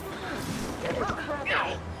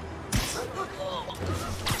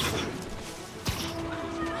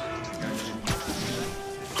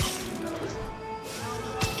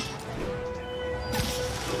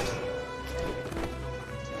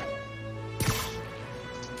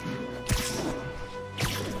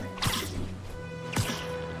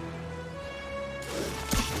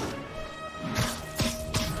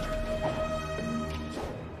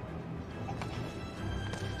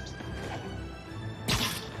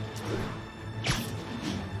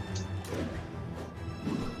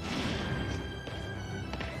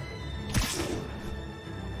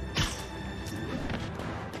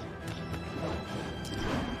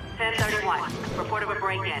 Report of a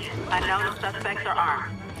break-in. Unknown suspects are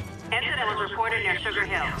armed. Incident was reported near Sugar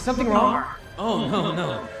Hill. Something wrong? Oh,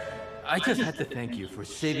 no. I just had to thank you for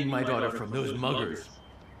saving my daughter from those muggers.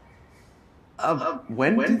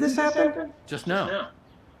 When did this happen? Just now.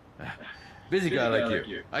 Busy guy like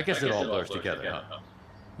you. I guess it all blurs together, huh?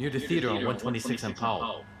 Near the theater on 126 and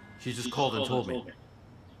Powell. She just called and told me.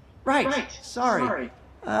 Right. Sorry.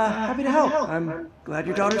 Happy to help. I'm glad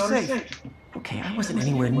your daughter's safe. Okay, I wasn't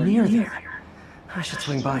anywhere near there. I should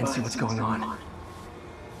swing by and see what's going on.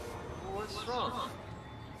 What's wrong?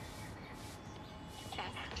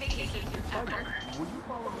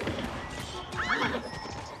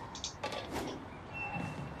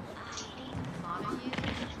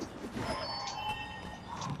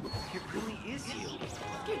 It really is you.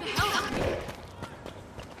 Get the hell out of here!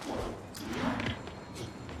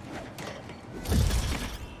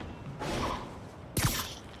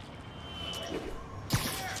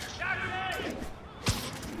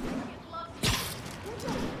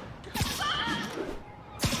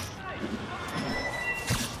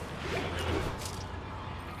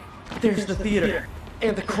 There's the theater,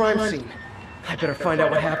 and the crime scene. I better find out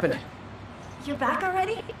what happened. You're back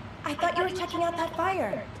already? I thought you were checking out that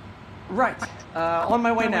fire. Right, on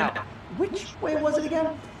my way now. Which way was it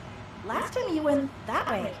again? Last time you went that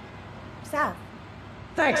way. South.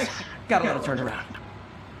 Thanks. Got a little turned around.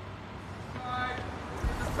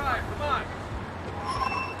 This side, come on.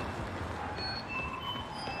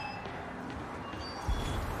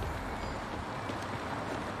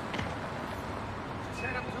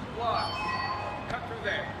 Cut through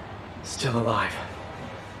there. Still alive.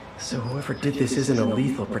 So whoever did this isn't a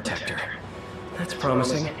lethal protector. That's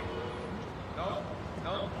promising. No,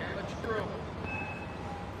 can't let you through.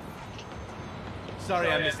 Sorry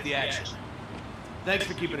I missed the action. Thanks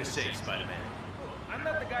for keeping us safe, Spider-Man. I'm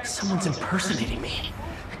not the guy. Someone's impersonating me.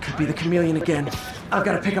 It could be the chameleon again. I've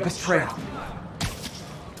got to pick up his trail.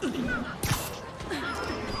 It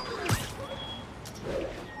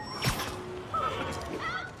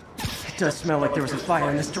does smell like there was a fire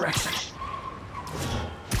in this direction.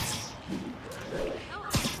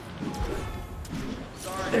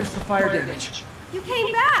 There's the fire damage. You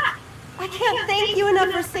came back! I can't thank you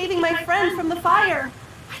enough for saving my friend from the fire.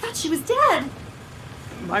 I thought she was dead.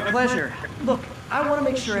 My pleasure. Look, I want to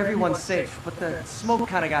make sure everyone's safe, but the smoke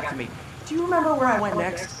kind of got to me. Do you remember where I went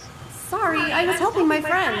next? Sorry, I was helping my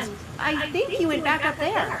friend. I think you went back up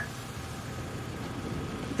there.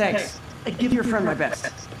 Thanks. Give your friend my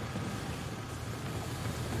best.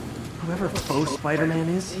 Whoever faux Spider-Man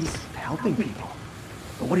is, he's helping people.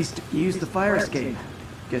 But what he used the fire escape.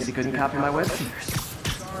 Guess he couldn't copy my web shooters.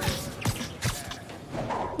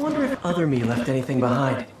 Wonder if other me left anything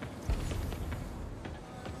behind.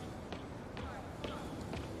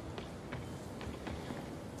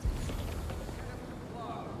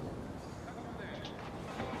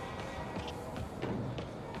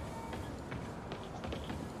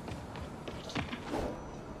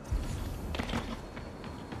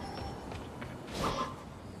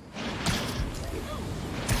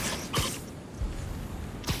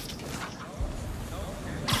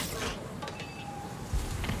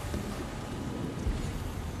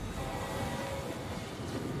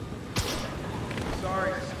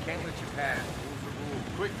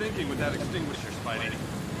 Quick thinking with that extinguisher, Spidey.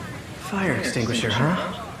 Fire extinguisher,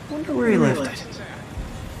 huh? Wonder where he left it.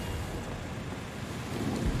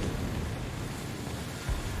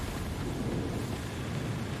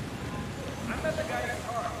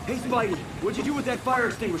 Hey, Spidey, what'd you do with that fire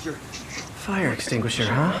extinguisher? Fire extinguisher,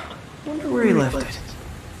 huh? Wonder where he left it.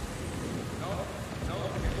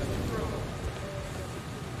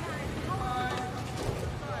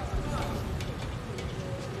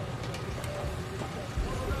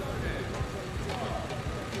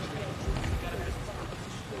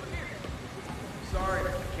 Sorry, I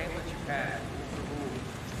can't let you pass.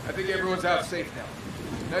 I think everyone's out safe now.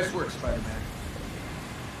 Nice work, Spider-Man.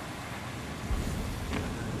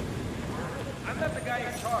 I'm not the guy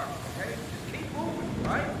in charge, okay? Just keep moving,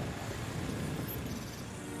 right?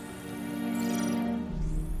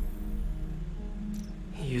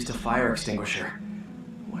 He used a fire extinguisher.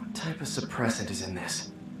 What type of suppressant is in this?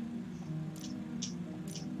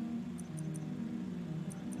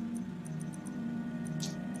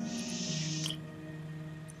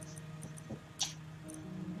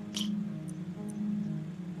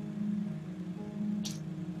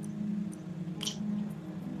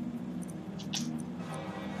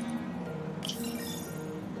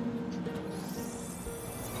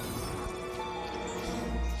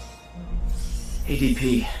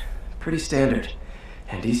 ADP. Pretty standard.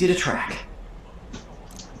 And easy to track.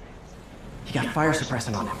 He got fire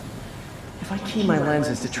suppressant on him. If I key my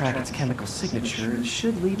lenses to track its chemical signature, it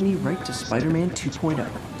should lead me right to Spider-Man 2.0.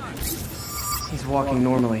 He's walking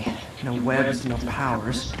normally. No webs, no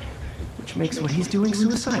powers. Which makes what he's doing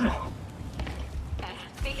suicidal.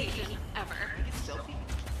 Vacation ever.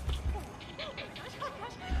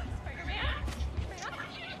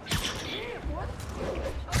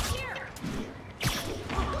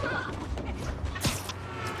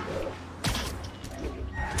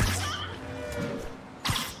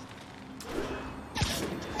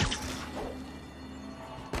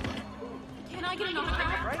 Can I get an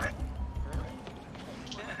autograph?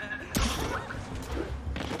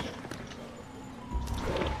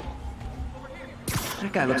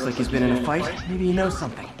 That guy looks like he's been in a fight. Maybe he knows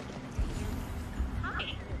something.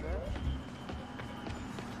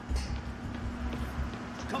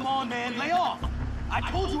 Come on, man, lay off! I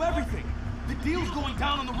told you everything! The deal's going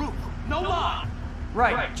down on the roof. No lie!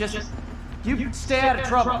 Right, just... You stay out of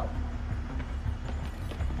trouble.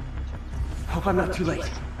 Hope I'm not too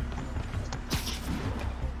late.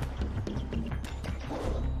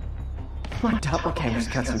 My doppelganger's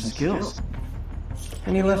got some skills.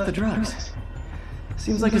 And he left the drugs.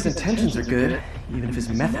 Seems like his intentions are good, even if his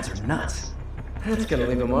methods are nuts. That's gonna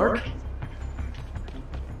leave a mark.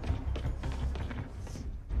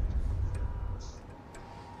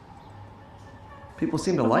 People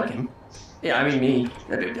seem to like him. Yeah, I mean me.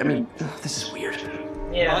 I mean, this is weird.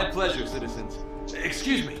 Yeah. My pleasure, citizens.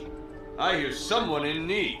 Excuse me. I hear someone in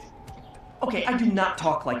need. Okay, I do not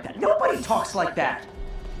talk like that. Nobody talks like that.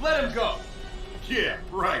 Let him go. Yeah,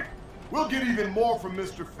 right. We'll get even more from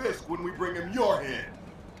Mr. Fisk when we bring him your head.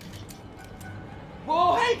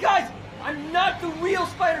 Whoa, hey guys! I'm not the real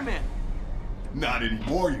Spider-Man! Not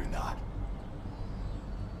anymore, you're not.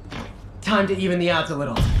 Time to even the odds a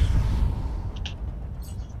little.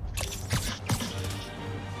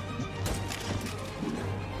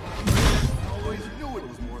 Always knew it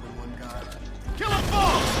was more than one guy. Kill them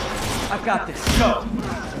both! I've got this. Go.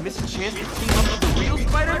 You miss a chance to team up with the real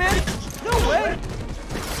Spider-Man? No way!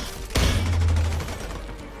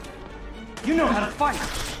 You know how to fight.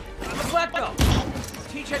 I'm a black belt.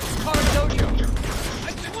 Teach at Car Dojo.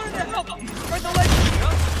 I just wanted to help spread the legend, you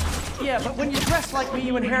know? Yeah, but when you dress like me,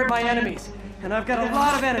 you inherit my enemies. And I've got a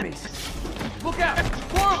lot of enemies. Look out!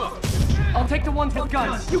 4 of them! I'll take the ones with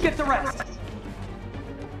guns. You get the rest.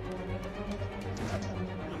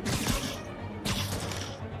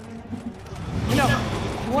 You know,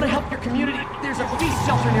 if you want to help your community, there's a beast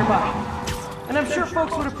shelter nearby. And I'm sure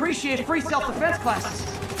folks would appreciate free self-defense classes.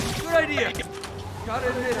 Good idea. Gotta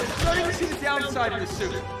admit, I'm starting to see the downside of the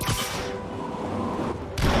suit.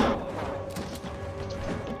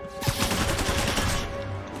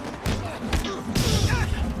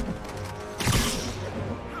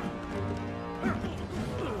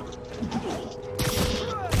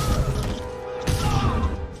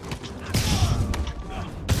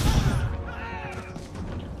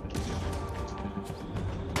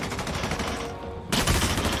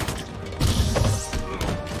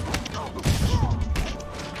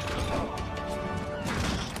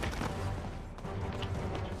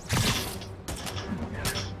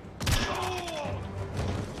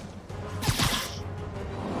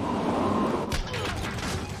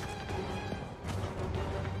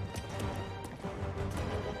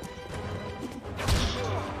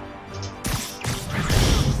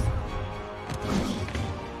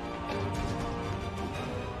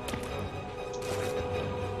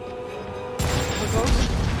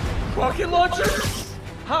 Rocket launcher?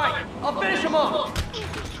 Hi, I'll finish him off.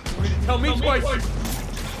 Tell me twice.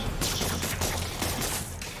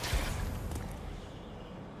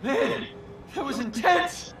 Man, that was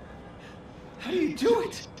intense. How do you do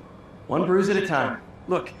it? One bruise at a time.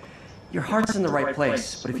 Look, your heart's in the right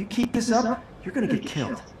place, but if you keep this up, you're gonna get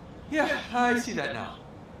killed. Yeah, I see that now.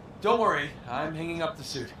 Don't worry, I'm hanging up the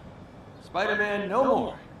suit. Spider-Man, no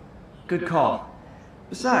more. Good call.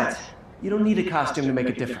 Besides, you don't need a costume to make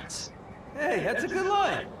a difference. Hey, that's a good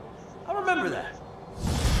line. I'll remember that.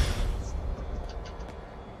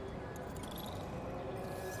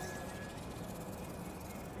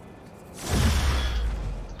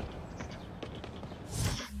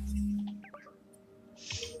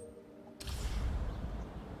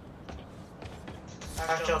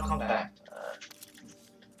 After I'll come back.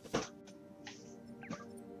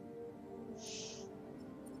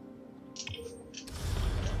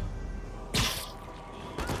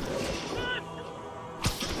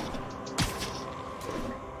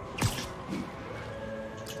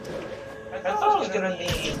 I thought it was gonna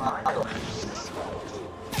be Miles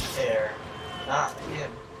there, not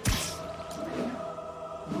him.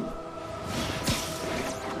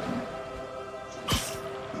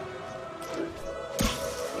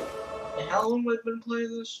 And how long have I been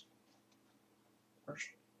playing this? Or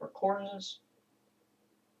recording this?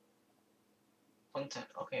 Content.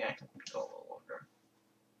 Okay, I can go a little longer.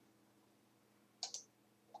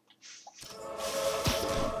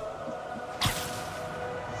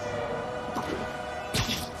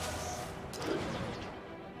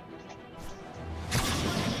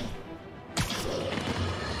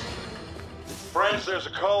 Friends, there's a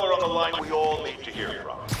caller on the line we all need to hear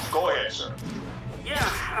from. Go ahead, sir. Yeah,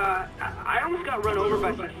 I almost got run over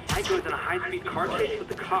by some psychos in a high-speed car chase with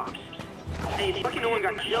the cops. Hey, lucky no one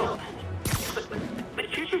got killed. But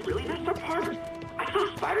here's the really messed up part. I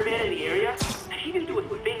saw Spider-Man in the area, and he didn't do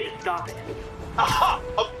a thing to stop it. Aha!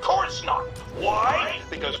 Of course not! Why?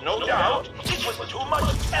 Because no doubt, it was too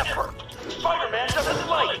much effort. Spider-Man doesn't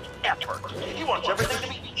like effort. He wants everything to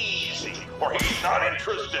be easy, or he's not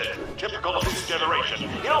interested. Typical of his generation.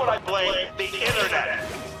 You know what I blame? The internet.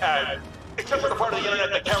 Except for the part of the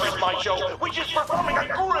internet that carries my show, which is performing a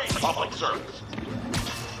great public service.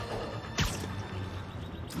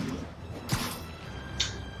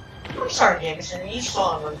 I'm sorry, Jameson, you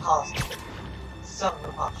saw him impossible. Something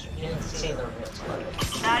impossible. You didn't see the real story.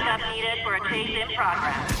 Backup needed for a chase in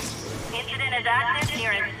progress. Incident is active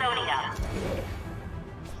near Ansonia.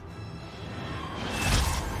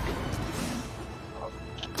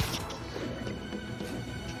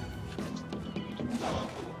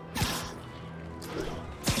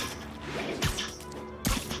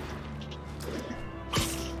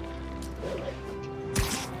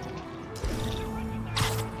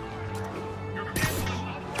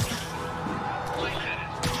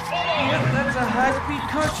 Yep, that's a high-speed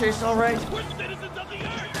car chase, all right.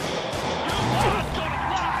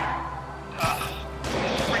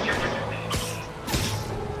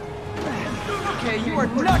 Okay, you are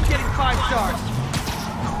not getting 5 stars.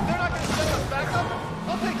 They're not gonna send us back up?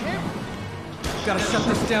 I'll take him. Gotta shut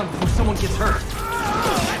this down before someone gets hurt.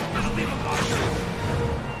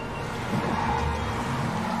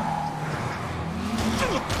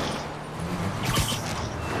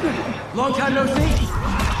 Long time no see.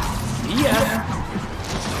 See ya.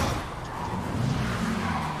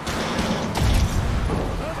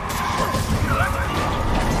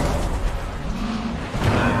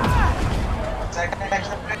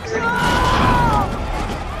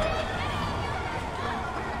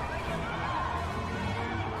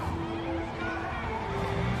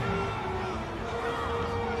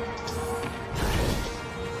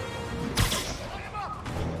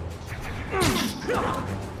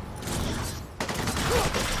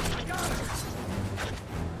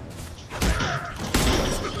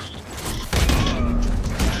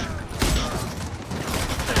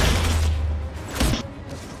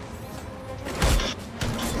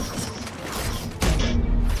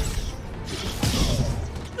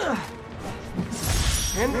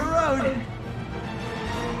 End the road.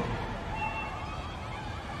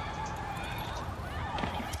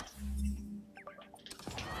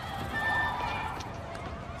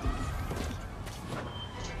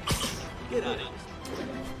 Get out of here.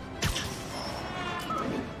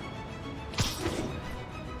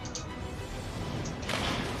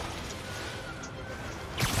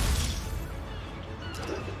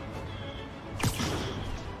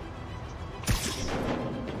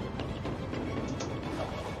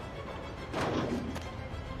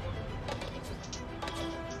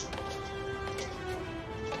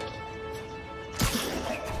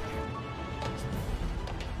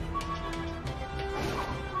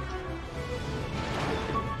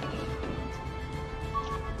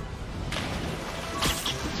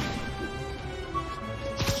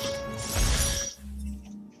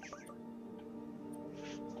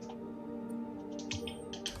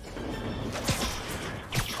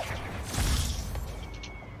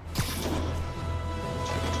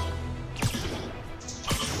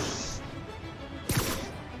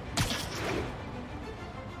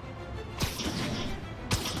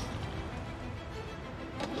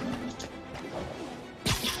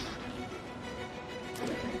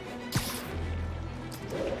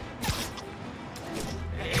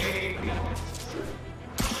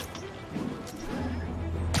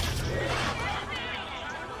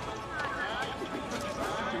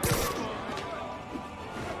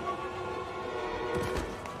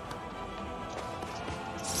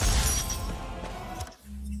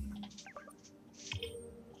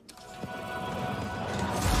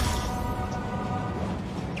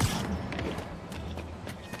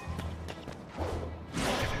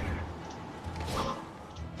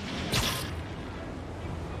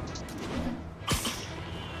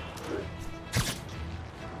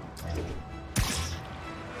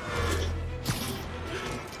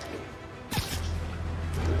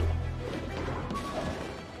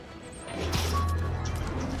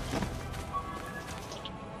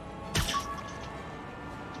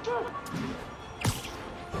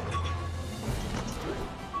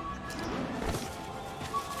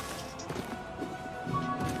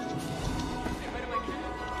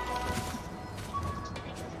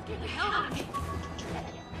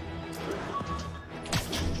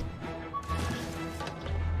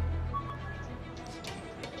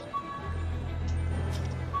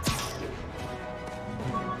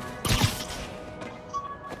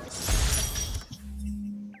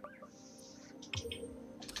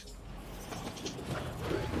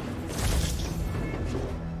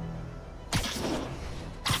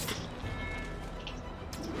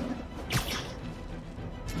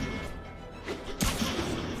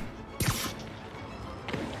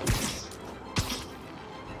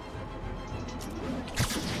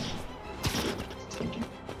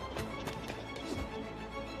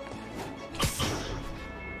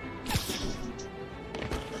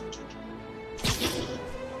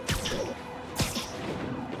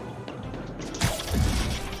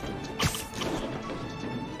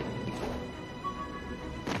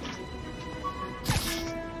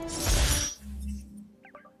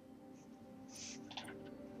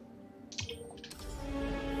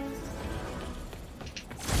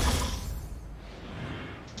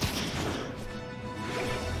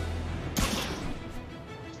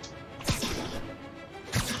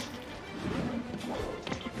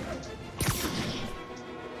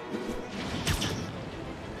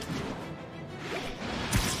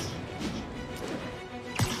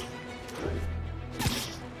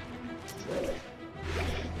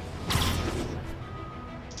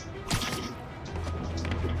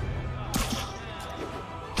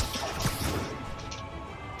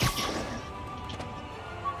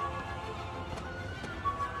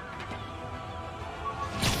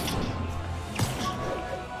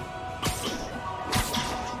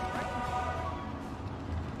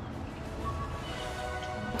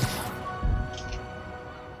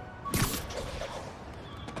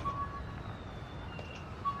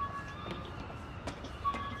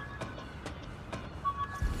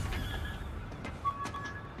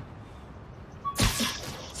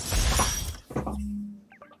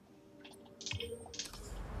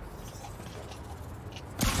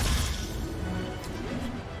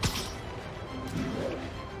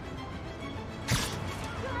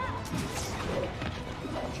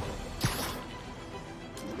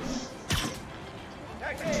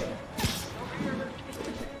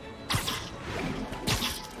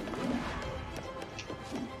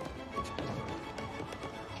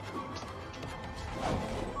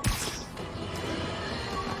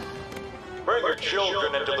 bring your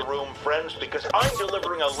children into the room, friends, because I'm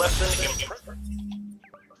delivering a lesson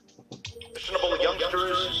impressionable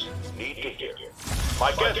youngsters need to hear.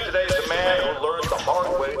 My guest today is a man who learned the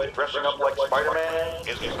hard way that dressing up like Spider-Man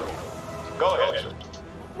isn't cool. Go ahead, sir.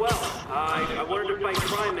 Well, I wanted to fight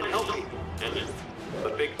crime and help people, and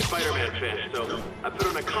I'm a big Spider-Man fan, so I put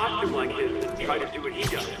on a costume like his and tried to do what he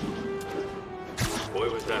does. Boy,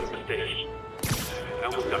 was that a mistake. I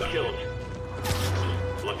almost got killed.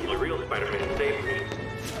 Lucky the real Spider-Man saved me.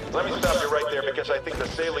 Let me stop you right there because I think the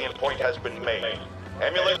salient point has been made.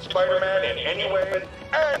 Emulate Spider-Man in any way,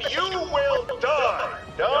 and you will die!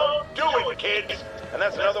 Don't do it, kids! And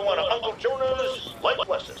that's another one of Uncle Jonah's life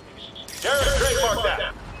lessons. Jared, trademark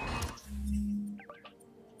that!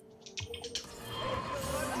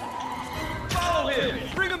 Follow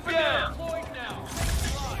him! Bring him down!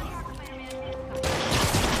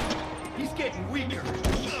 He's getting weaker.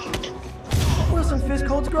 Wilson Fisk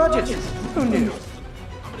holds grudges. Who knew?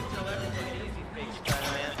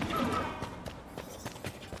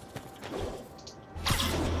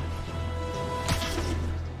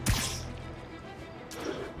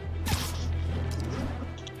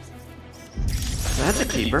 That's a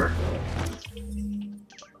keeper.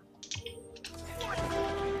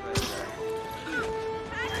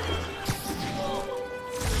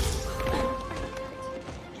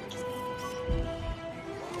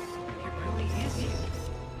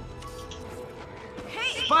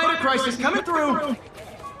 Spider crisis coming through!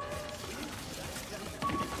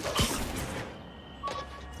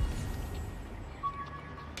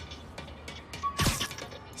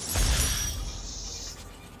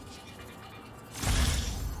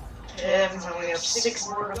 And we have 6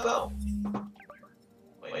 more to go.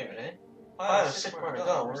 Wait a minute. 5 or 6 more to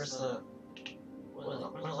go. Where's the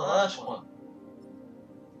last one?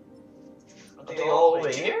 Are they all the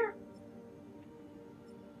way here?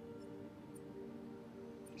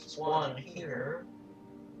 There's one here.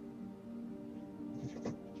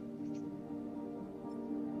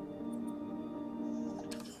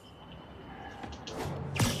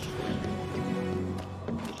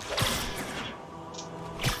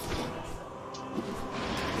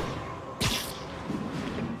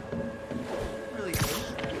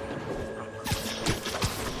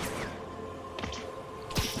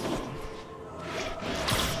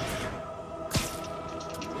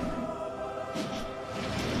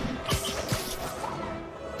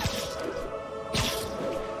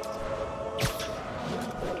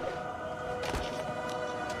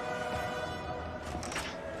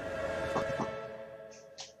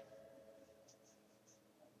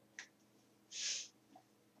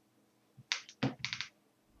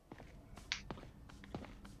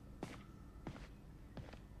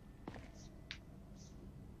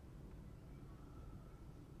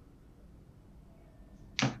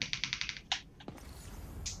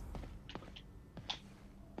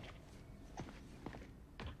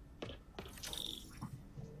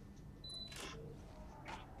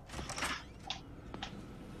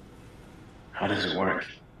 How does it work?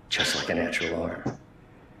 Just like a natural arm.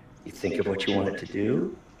 You think of what you want it to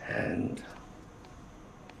do, and...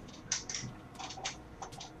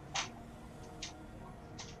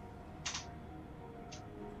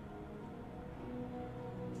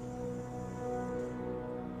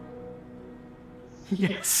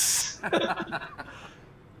 Yes!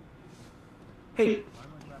 Hey!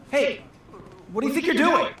 Hey! What do you think you're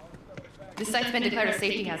doing? This site's been declared a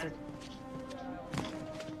safety hazard.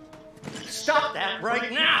 Stop that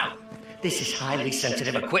right now! This is highly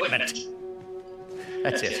sensitive equipment.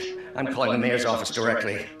 That's it. I'm calling the mayor's office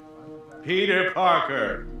directly. Peter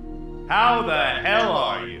Parker, how the hell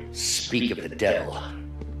are you? Speak of the devil.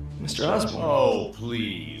 Mr. Osborn. Oh,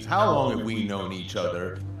 please. How long have we known each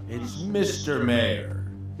other? It's Mr. Mayor.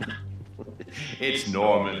 It's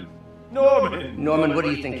Norman. Norman! Norman, what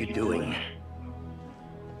do you think you're doing?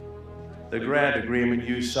 The grant agreement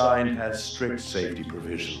you signed has strict safety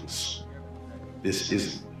provisions. This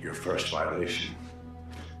isn't your first violation.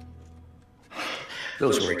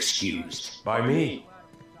 Those were excused. By me.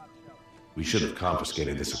 We should have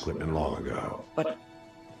confiscated this equipment long ago.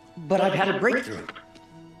 But I've had a breakthrough.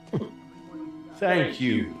 Thank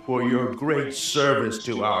you for your great service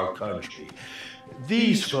to our country.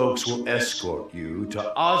 These folks will escort you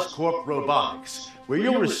to Oscorp Robotics, where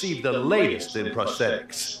you'll receive the latest in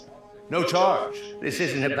prosthetics. No charge. This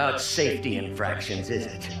isn't about safety infractions, is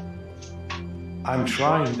it? I'm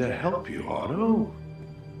trying to help you, Otto.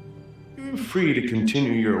 You're free to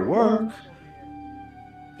continue your work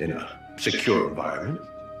in a secure environment.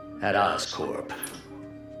 At Oscorp.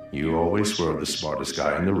 You always were the smartest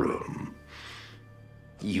guy in the room.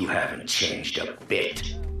 You haven't changed a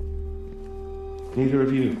bit. Neither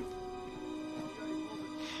of you.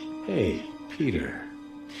 Hey, Peter.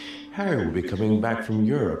 Harry will be coming back from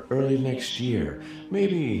Europe early next year.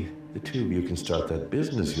 Maybe the two of you can start that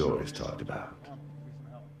business you always talked about.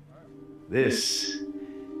 This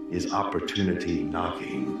is opportunity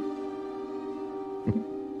knocking.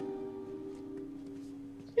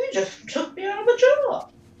 You just took me out of a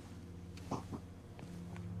job.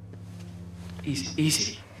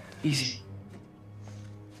 Easy.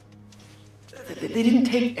 They didn't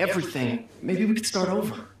take everything. Maybe we could start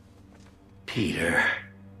over. Peter,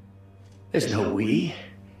 there's no we.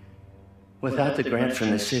 Without the grant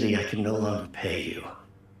from the city, I can no longer pay you.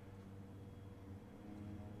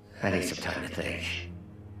 I need some time to think.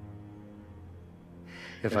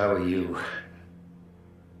 If I were you,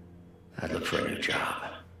 I'd look for a new job.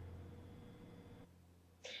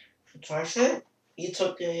 That's what I said. You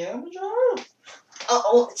took me out of a job.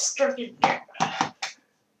 Uh-oh, it's stuck in there.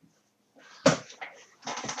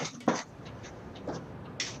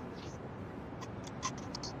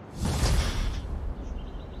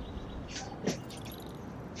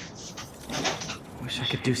 Wish I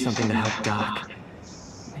could do something to help Doc.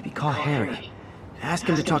 Maybe call Harry. Ask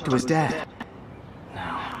him to talk to his dad.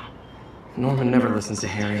 No. Norman never listens to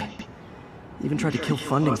Harry. He even tried to kill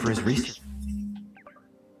funding for his research.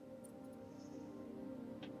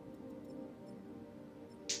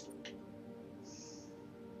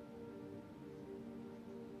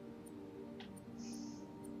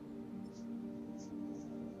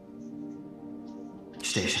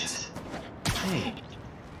 Stations. Hey,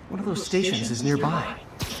 one of those stations is nearby.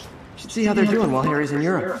 Should see how they're doing while Harry's in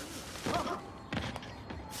Europe.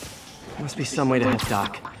 Must be some way to help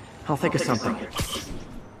Doc. I'll think of something.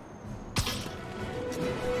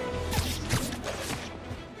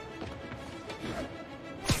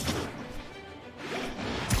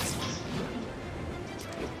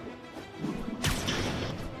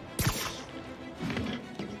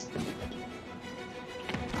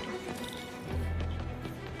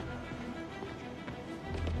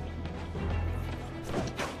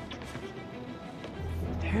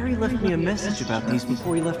 Harry left me a message about these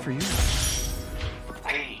before he left for you.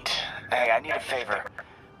 Pete, hey, I need a favor.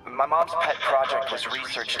 My mom's pet project was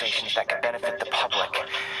research stations that could benefit the public.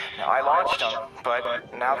 Now, I launched them, but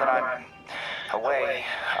now that I'm away,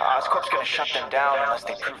 Oscorp's gonna shut them down unless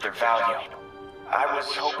they prove their value. I was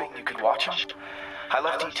hoping you could watch them. I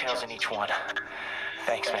left details in each one.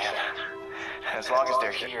 Thanks, man. As long as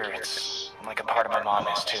they're here, it's like a part of my mom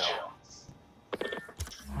is, too.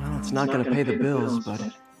 Well, it's not gonna pay the bills, but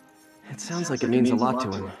it sounds like it means a lot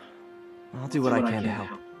to him. I'll do what I can to help.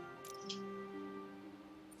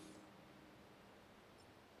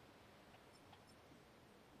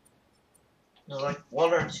 There's like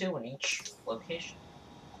one or two in each location.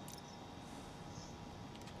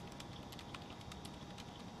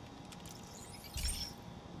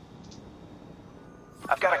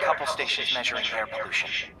 I've got a couple stations measuring air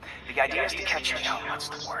pollution. The idea is to catch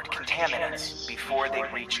contaminants before they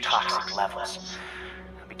reach toxic levels.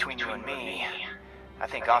 Between you and me, I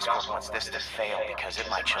think Oscorp wants this to fail because it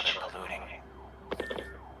might show they're polluting.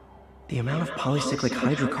 The amount of polycyclic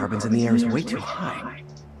hydrocarbons in the air is way too high.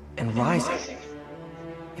 And rising.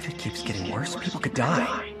 If it keeps getting worse, people could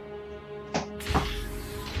die. The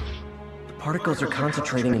particles are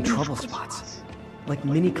concentrating in trouble spots, like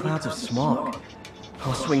mini clouds of smog.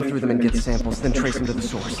 I'll swing through them and get samples, then trace them to the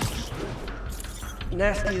source.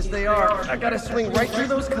 Nasty as they are, I gotta swing right through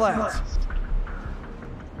those clouds.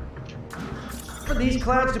 For these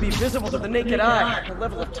clouds to be visible to the naked eye, the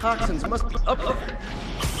level of toxins must be up there.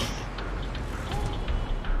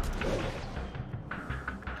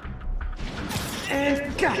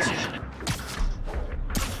 And gotcha!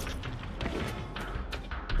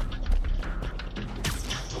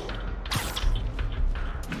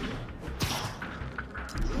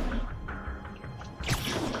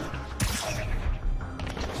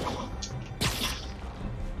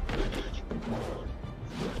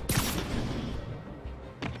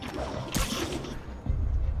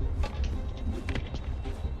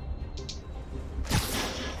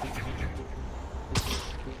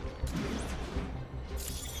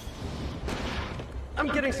 I'm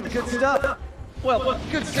getting some good stuff. Well,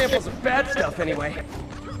 good samples of bad stuff anyway.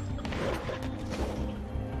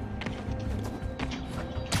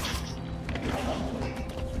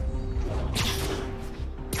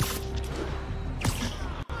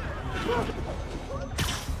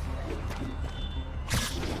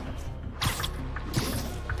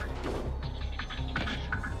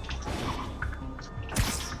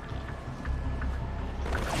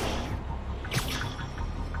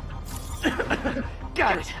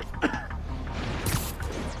 Got it.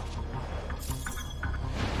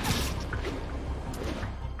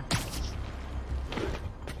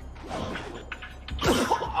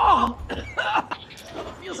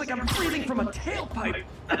 like I'm breathing from a tailpipe.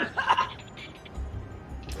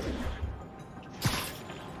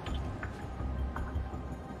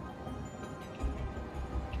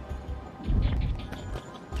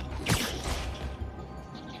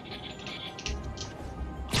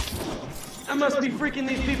 I must be freaking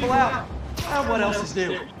these people out. What else is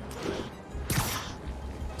new?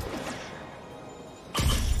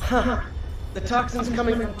 Huh. The toxin's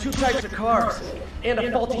coming from 2 types of cars, and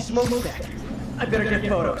a faulty smokestack. I better get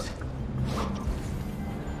photos.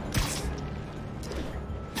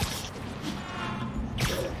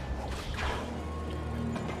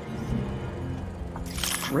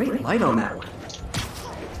 Great light on that one.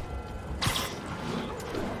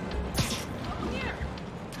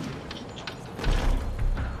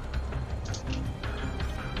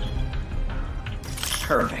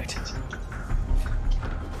 Perfect.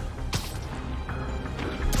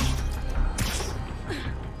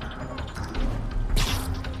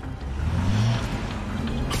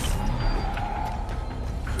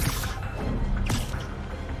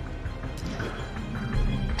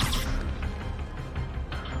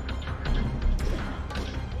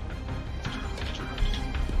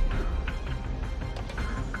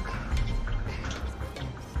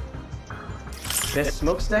 Best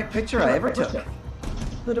smokestack picture I ever took.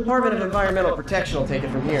 The Department of Environmental Protection will take it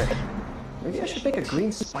from here. Maybe I should make a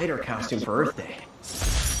green spider costume for Earth Day.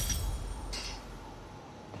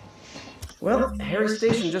 Well, Harry's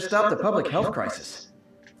station just stopped a public health crisis.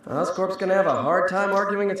 Oscorp's gonna have a hard time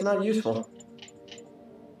arguing it's not useful.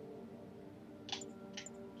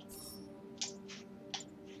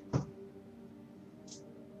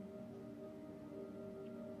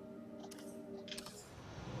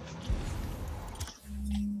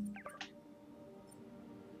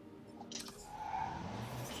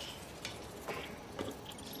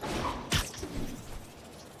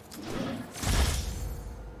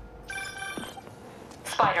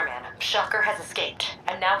 Spider-Man, Shocker has escaped,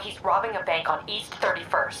 and now he's robbing a bank on East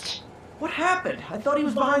 31st. What happened? I thought he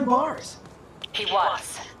was behind bars. He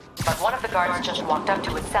was, but one of the guards just walked up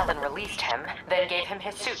to his cell and released him, then gave him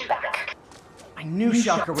his suit back. I knew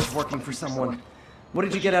Shocker was working for someone. What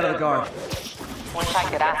did you get out of the guard? Wish I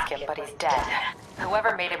could ask him, but he's dead.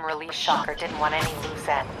 Whoever made him release Shocker didn't want any loose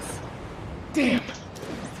ends. Damn!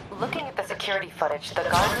 Looking at the security footage, the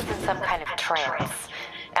guard was in some kind of trance.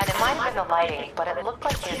 And it might have been the lighting, but it looked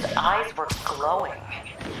like his eyes were glowing.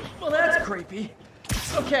 Well, that's creepy.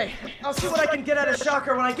 Okay, I'll see what I can get out of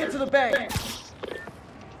Shocker when I get to the bank.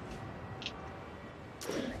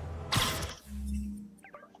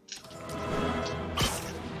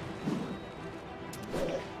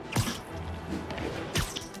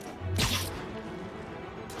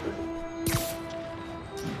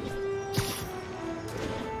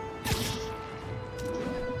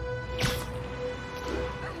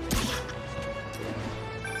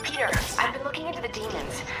 I've been looking into the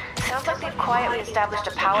demons. Sounds like they've quietly established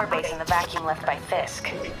a power base in the vacuum left by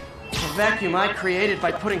Fisk. The vacuum I created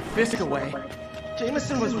by putting Fisk away.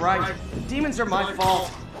 Jameson was right. The demons are my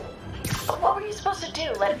fault. But what were you supposed to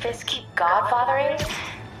do? Let Fisk keep godfathering?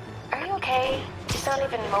 Are you okay? You sound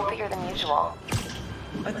even mopier than usual.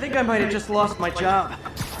 I think I might have just lost my job.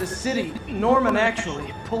 The city, Norman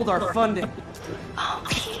actually, pulled our funding. Oh,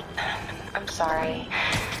 Pete. I'm sorry.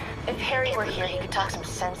 If Harry were here, he could talk some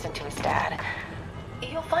sense into his dad.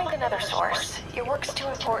 You'll find another source. Your work's too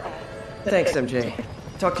important. Thanks, MJ.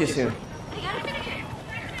 Talk to you soon.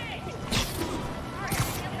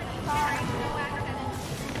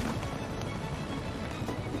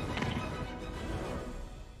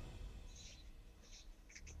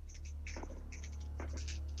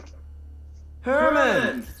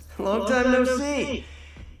 Herman! Long time no see.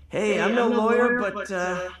 Hey, I'm no lawyer, but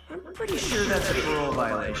I'm pretty sure that's a parole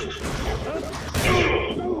violation.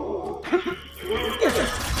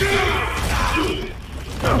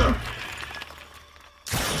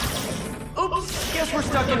 Oops, guess we're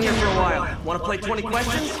stuck in here for a while. Want to play 20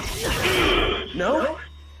 questions? No?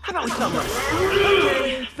 How about we summarize?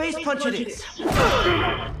 Okay, face punch it is.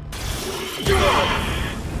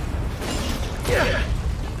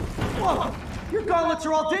 Whoa, your gauntlets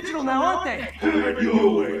are all digital now, aren't they? Have it your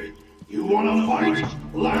way. You wanna fight?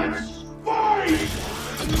 Let's fight!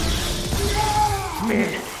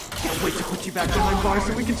 Man, can't wait to put you back behind bars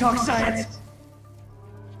so we can talk science.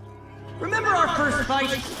 Remember our first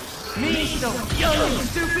fight? Me so young and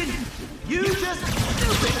stupid, you just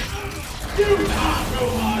stupid. Do not so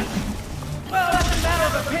much. Well, that's a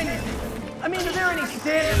matter of opinion. I mean, are there any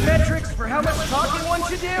standard metrics for how much talking one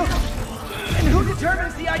should do? And who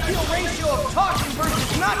determines the ideal ratio of talking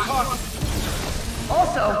versus not talking?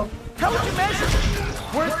 Also, how would you measure?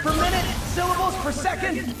 Words per minute? Syllables per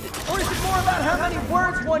second? Or is it more about how many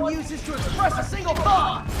words one uses to express a single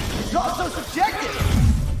thought? It's also subjective.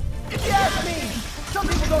 If you ask me, some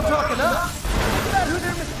people don't talk enough. Think about who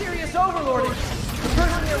their mysterious overlord is. The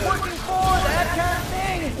person they're working for, that kind of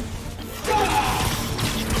thing.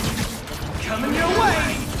 Coming your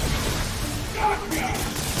way!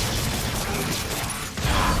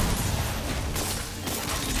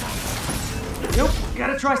 Nope,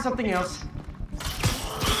 gotta try something else.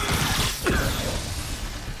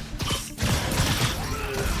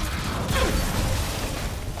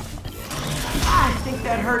 I think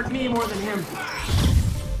that hurt me more than him.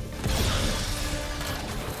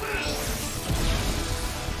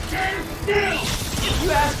 If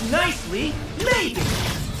you ask nicely, maybe!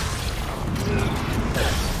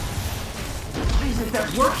 Why isn't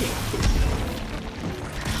that working?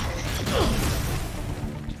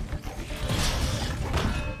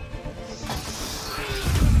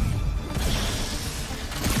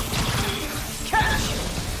 Catch!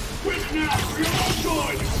 Quick now, you're all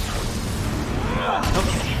good!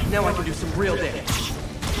 Okay, now I can do some real damage.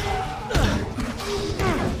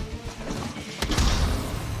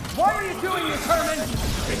 Why are you doing this, Herman?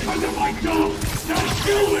 Because if I don't, they'll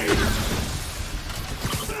kill me!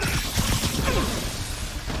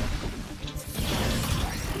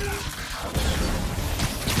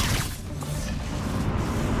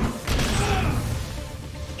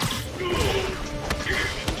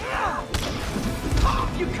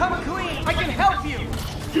 You come clean, I can help you!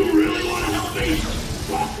 You really want to help me?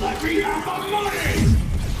 Just let me have the money!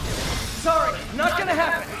 Sorry, not gonna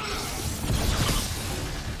happen.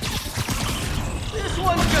 This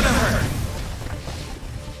one's gonna hurt.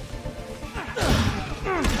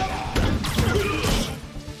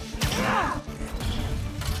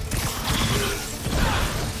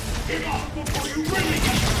 Give up before you really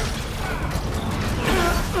get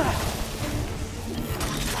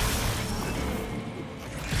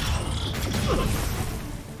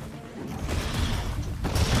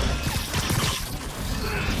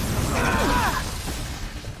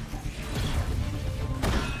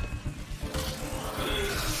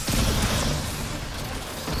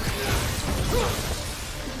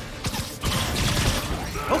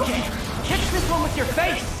Okay, catch this one with your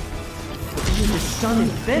face! Put me in the sun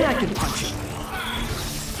and then I can punch it.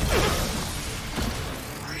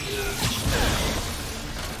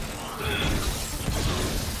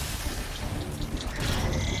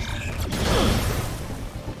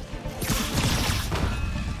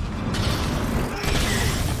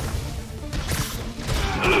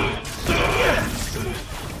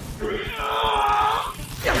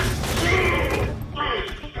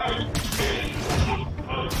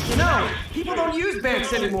 You know, people don't use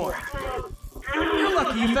banks anymore. You're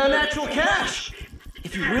lucky you found actual cash.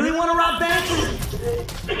 If you really want to rob banks,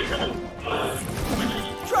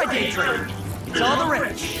 try day trading. It's all the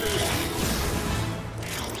rage.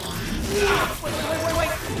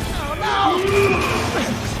 Wait. Oh, no!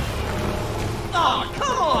 Oh,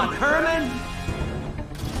 come on, Herman!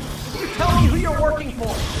 You tell me who you're working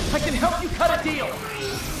for. I can help you cut a deal.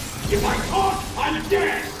 If I talk, I'm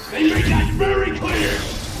dead! They made that very clear!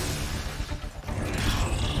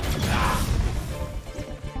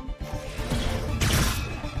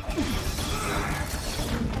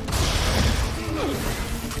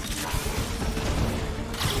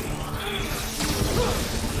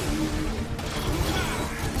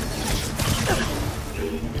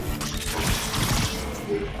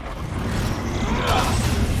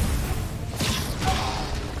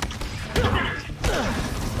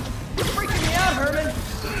 You're freaking me out, Herman.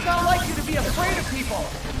 It's not like you to be afraid of people.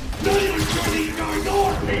 Not even sure these guys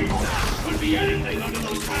are people! Could be anything under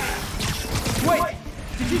those masks! Wait,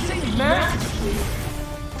 did you say masks?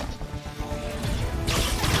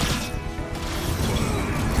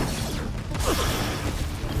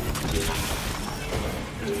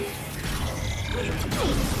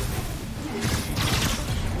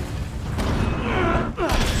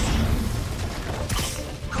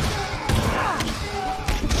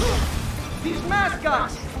 These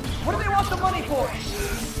mascots! What do they want the money for?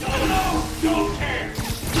 Don't care! As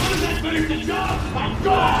soon as I finish the job, I'm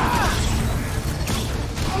gone!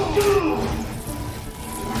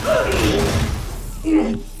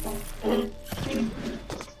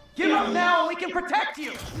 Give up now and we can protect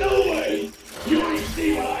you! No way! You ain't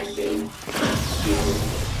see what I see!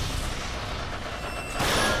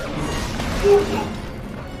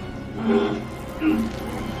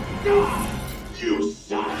 You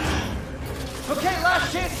son! Okay,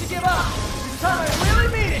 last chance to give up. This time I really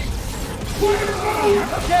mean it.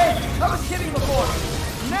 Okay, I was kidding before.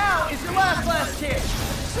 Now is your last chance.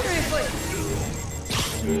 Seriously.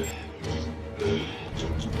 Sorry,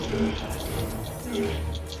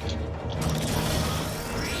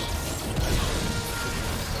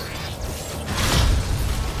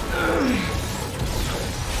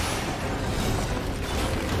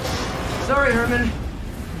 Herman.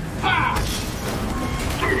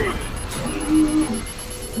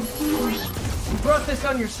 You brought this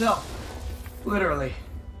on yourself. Literally.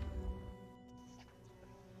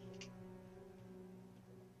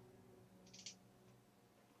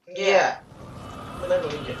 Yeah.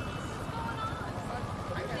 Literally did.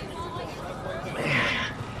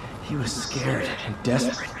 Man, he was scared and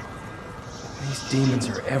desperate. These demons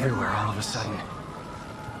are everywhere all of a sudden.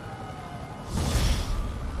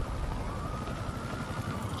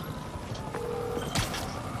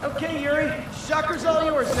 Okay, Yuri. Shocker's all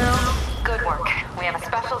yours now. Good work. We have a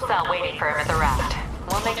special cell waiting for him at the raft.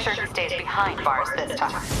 We'll make sure he stays behind bars this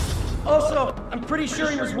time. Also, I'm pretty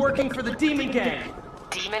sure he was working for the Demon Gang.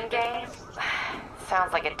 Demon Gang?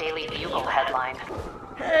 Sounds like a Daily Bugle headline.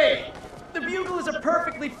 Hey! The Bugle is a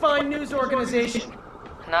perfectly fine news organization.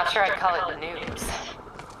 Not sure I'd call it news.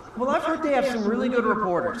 Well, I've heard they have some really good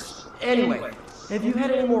reporters. Anyway, have you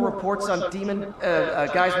had any more reports on demon,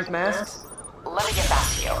 guys with masks? Let me get back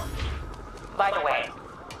to you. By the way...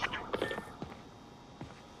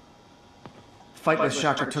 Fight with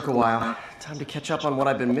Shocker took a while. Time to catch up on what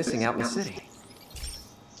I've been missing out in the city.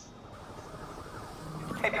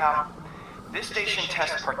 Hey, pal. This station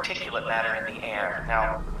tests particulate matter in the air.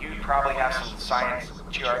 Now, you probably have some science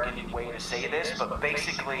jargon way to say this, but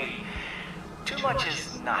basically, too much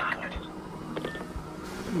is not good.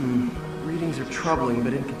 Readings are troubling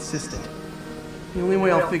but inconsistent. The only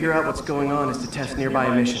way I'll figure out what's going on is to test nearby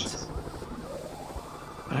emissions.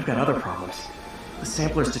 But I've got other problems. The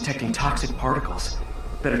sampler's detecting toxic particles.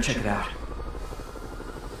 Better check it out.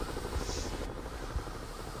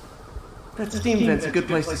 That steam vent's a good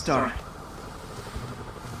place to start.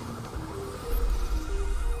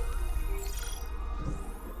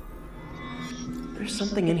 There's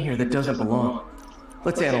something in here that doesn't belong.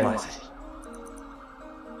 Let's analyze it.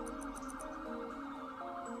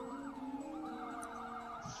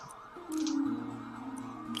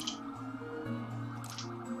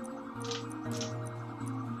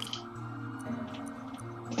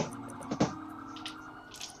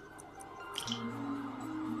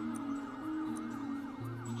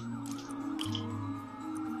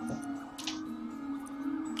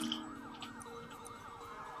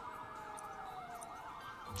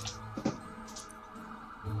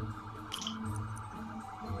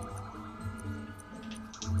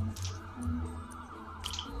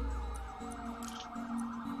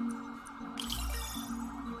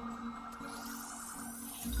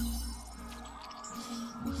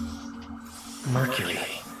 Mercury.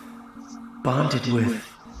 Bonded with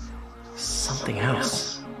something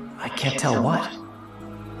else. I can't tell what.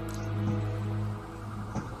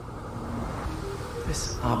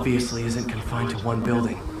 This obviously isn't confined to one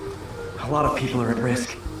building. A lot of people are at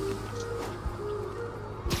risk.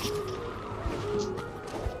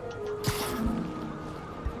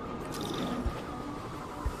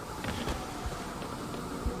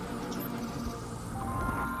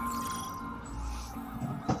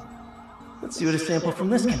 Let's see what a sample from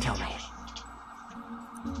this can tell me.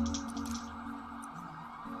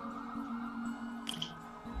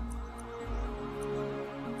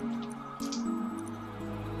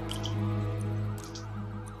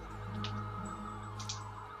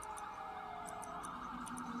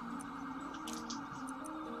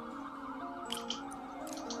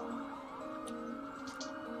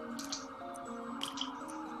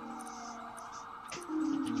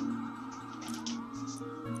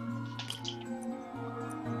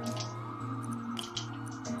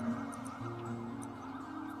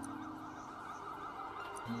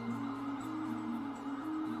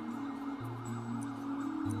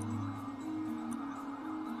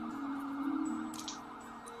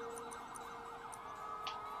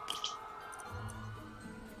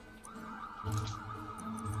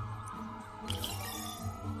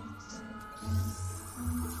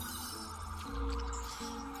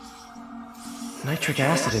 Nitric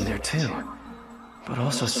acid in there too, but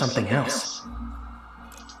also something else.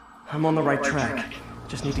 I'm on the right track.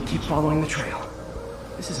 Just need to keep following the trail.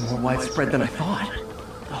 This is more widespread than I thought.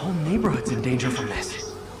 The whole neighborhood's in danger from this.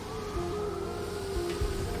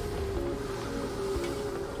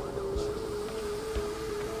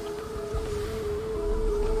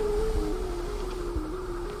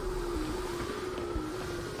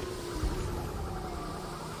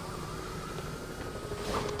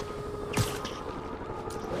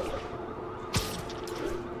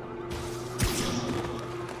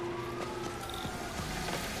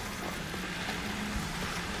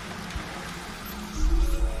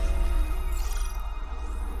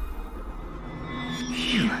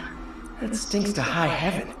 stinks to high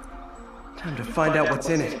heaven. Time to find out what's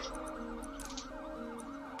in it.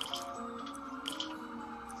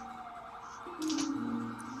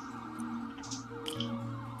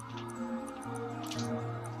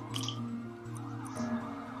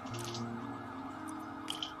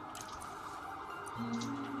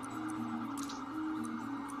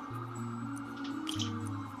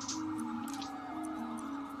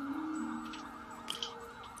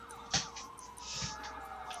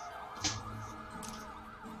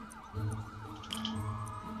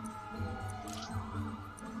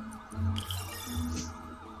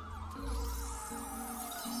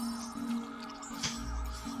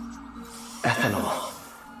 Ethanol.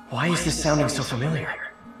 Why is this sounding so familiar?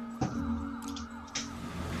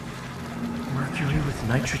 Mercury with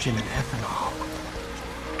nitrogen and ethanol.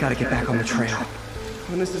 Gotta get back on the trail.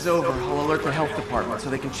 When this is over, I'll alert the health department so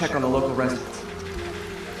they can check on the local residents.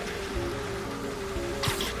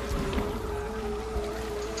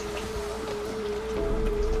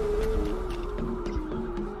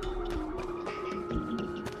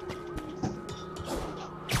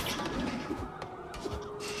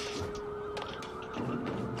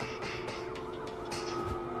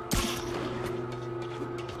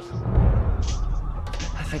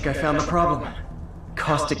 I think I found the problem.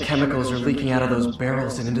 Caustic chemicals are leaking out of those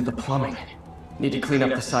barrels and into the plumbing. Need to clean up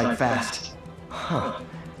the site fast. Huh.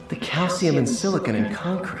 The calcium and silicon in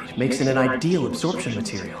concrete makes it an ideal absorption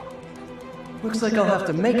material. Looks like I'll have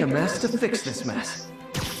to make a mess to fix this mess.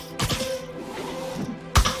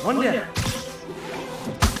 One down.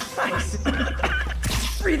 Nice.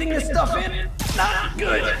 Breathing this stuff in, not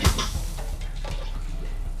good.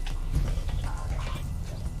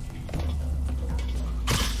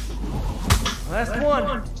 Last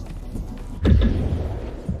one.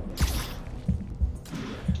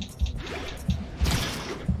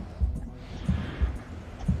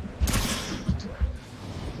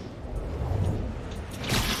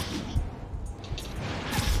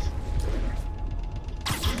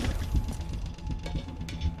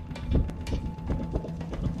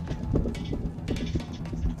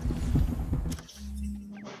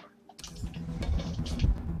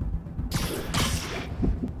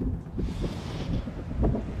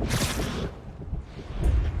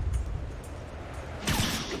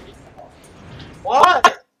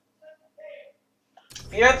 What?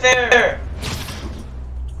 You're there!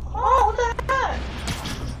 Oh, what the heck?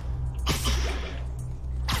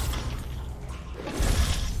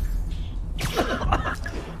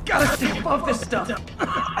 Gotta stay above this stuff.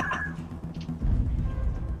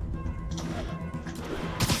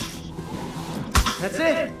 That's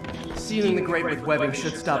it. Sealing the grate with webbing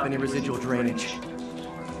should stop any residual drainage.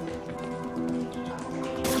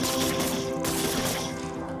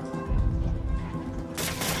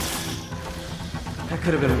 That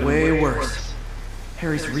could have been way worse.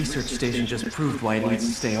 Harry's research station just proved why it needs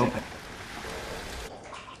to stay open.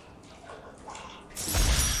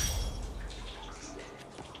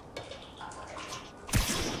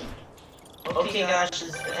 Okay guys, this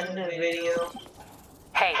is the end of the video.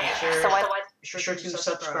 Hey, Be so what? sure to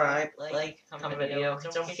subscribe, like, comment the video,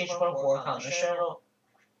 notification button for more content on the channel,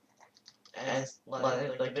 and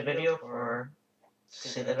like the video for to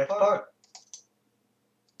see the next part.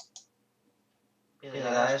 See you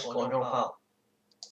guys, go and drop out.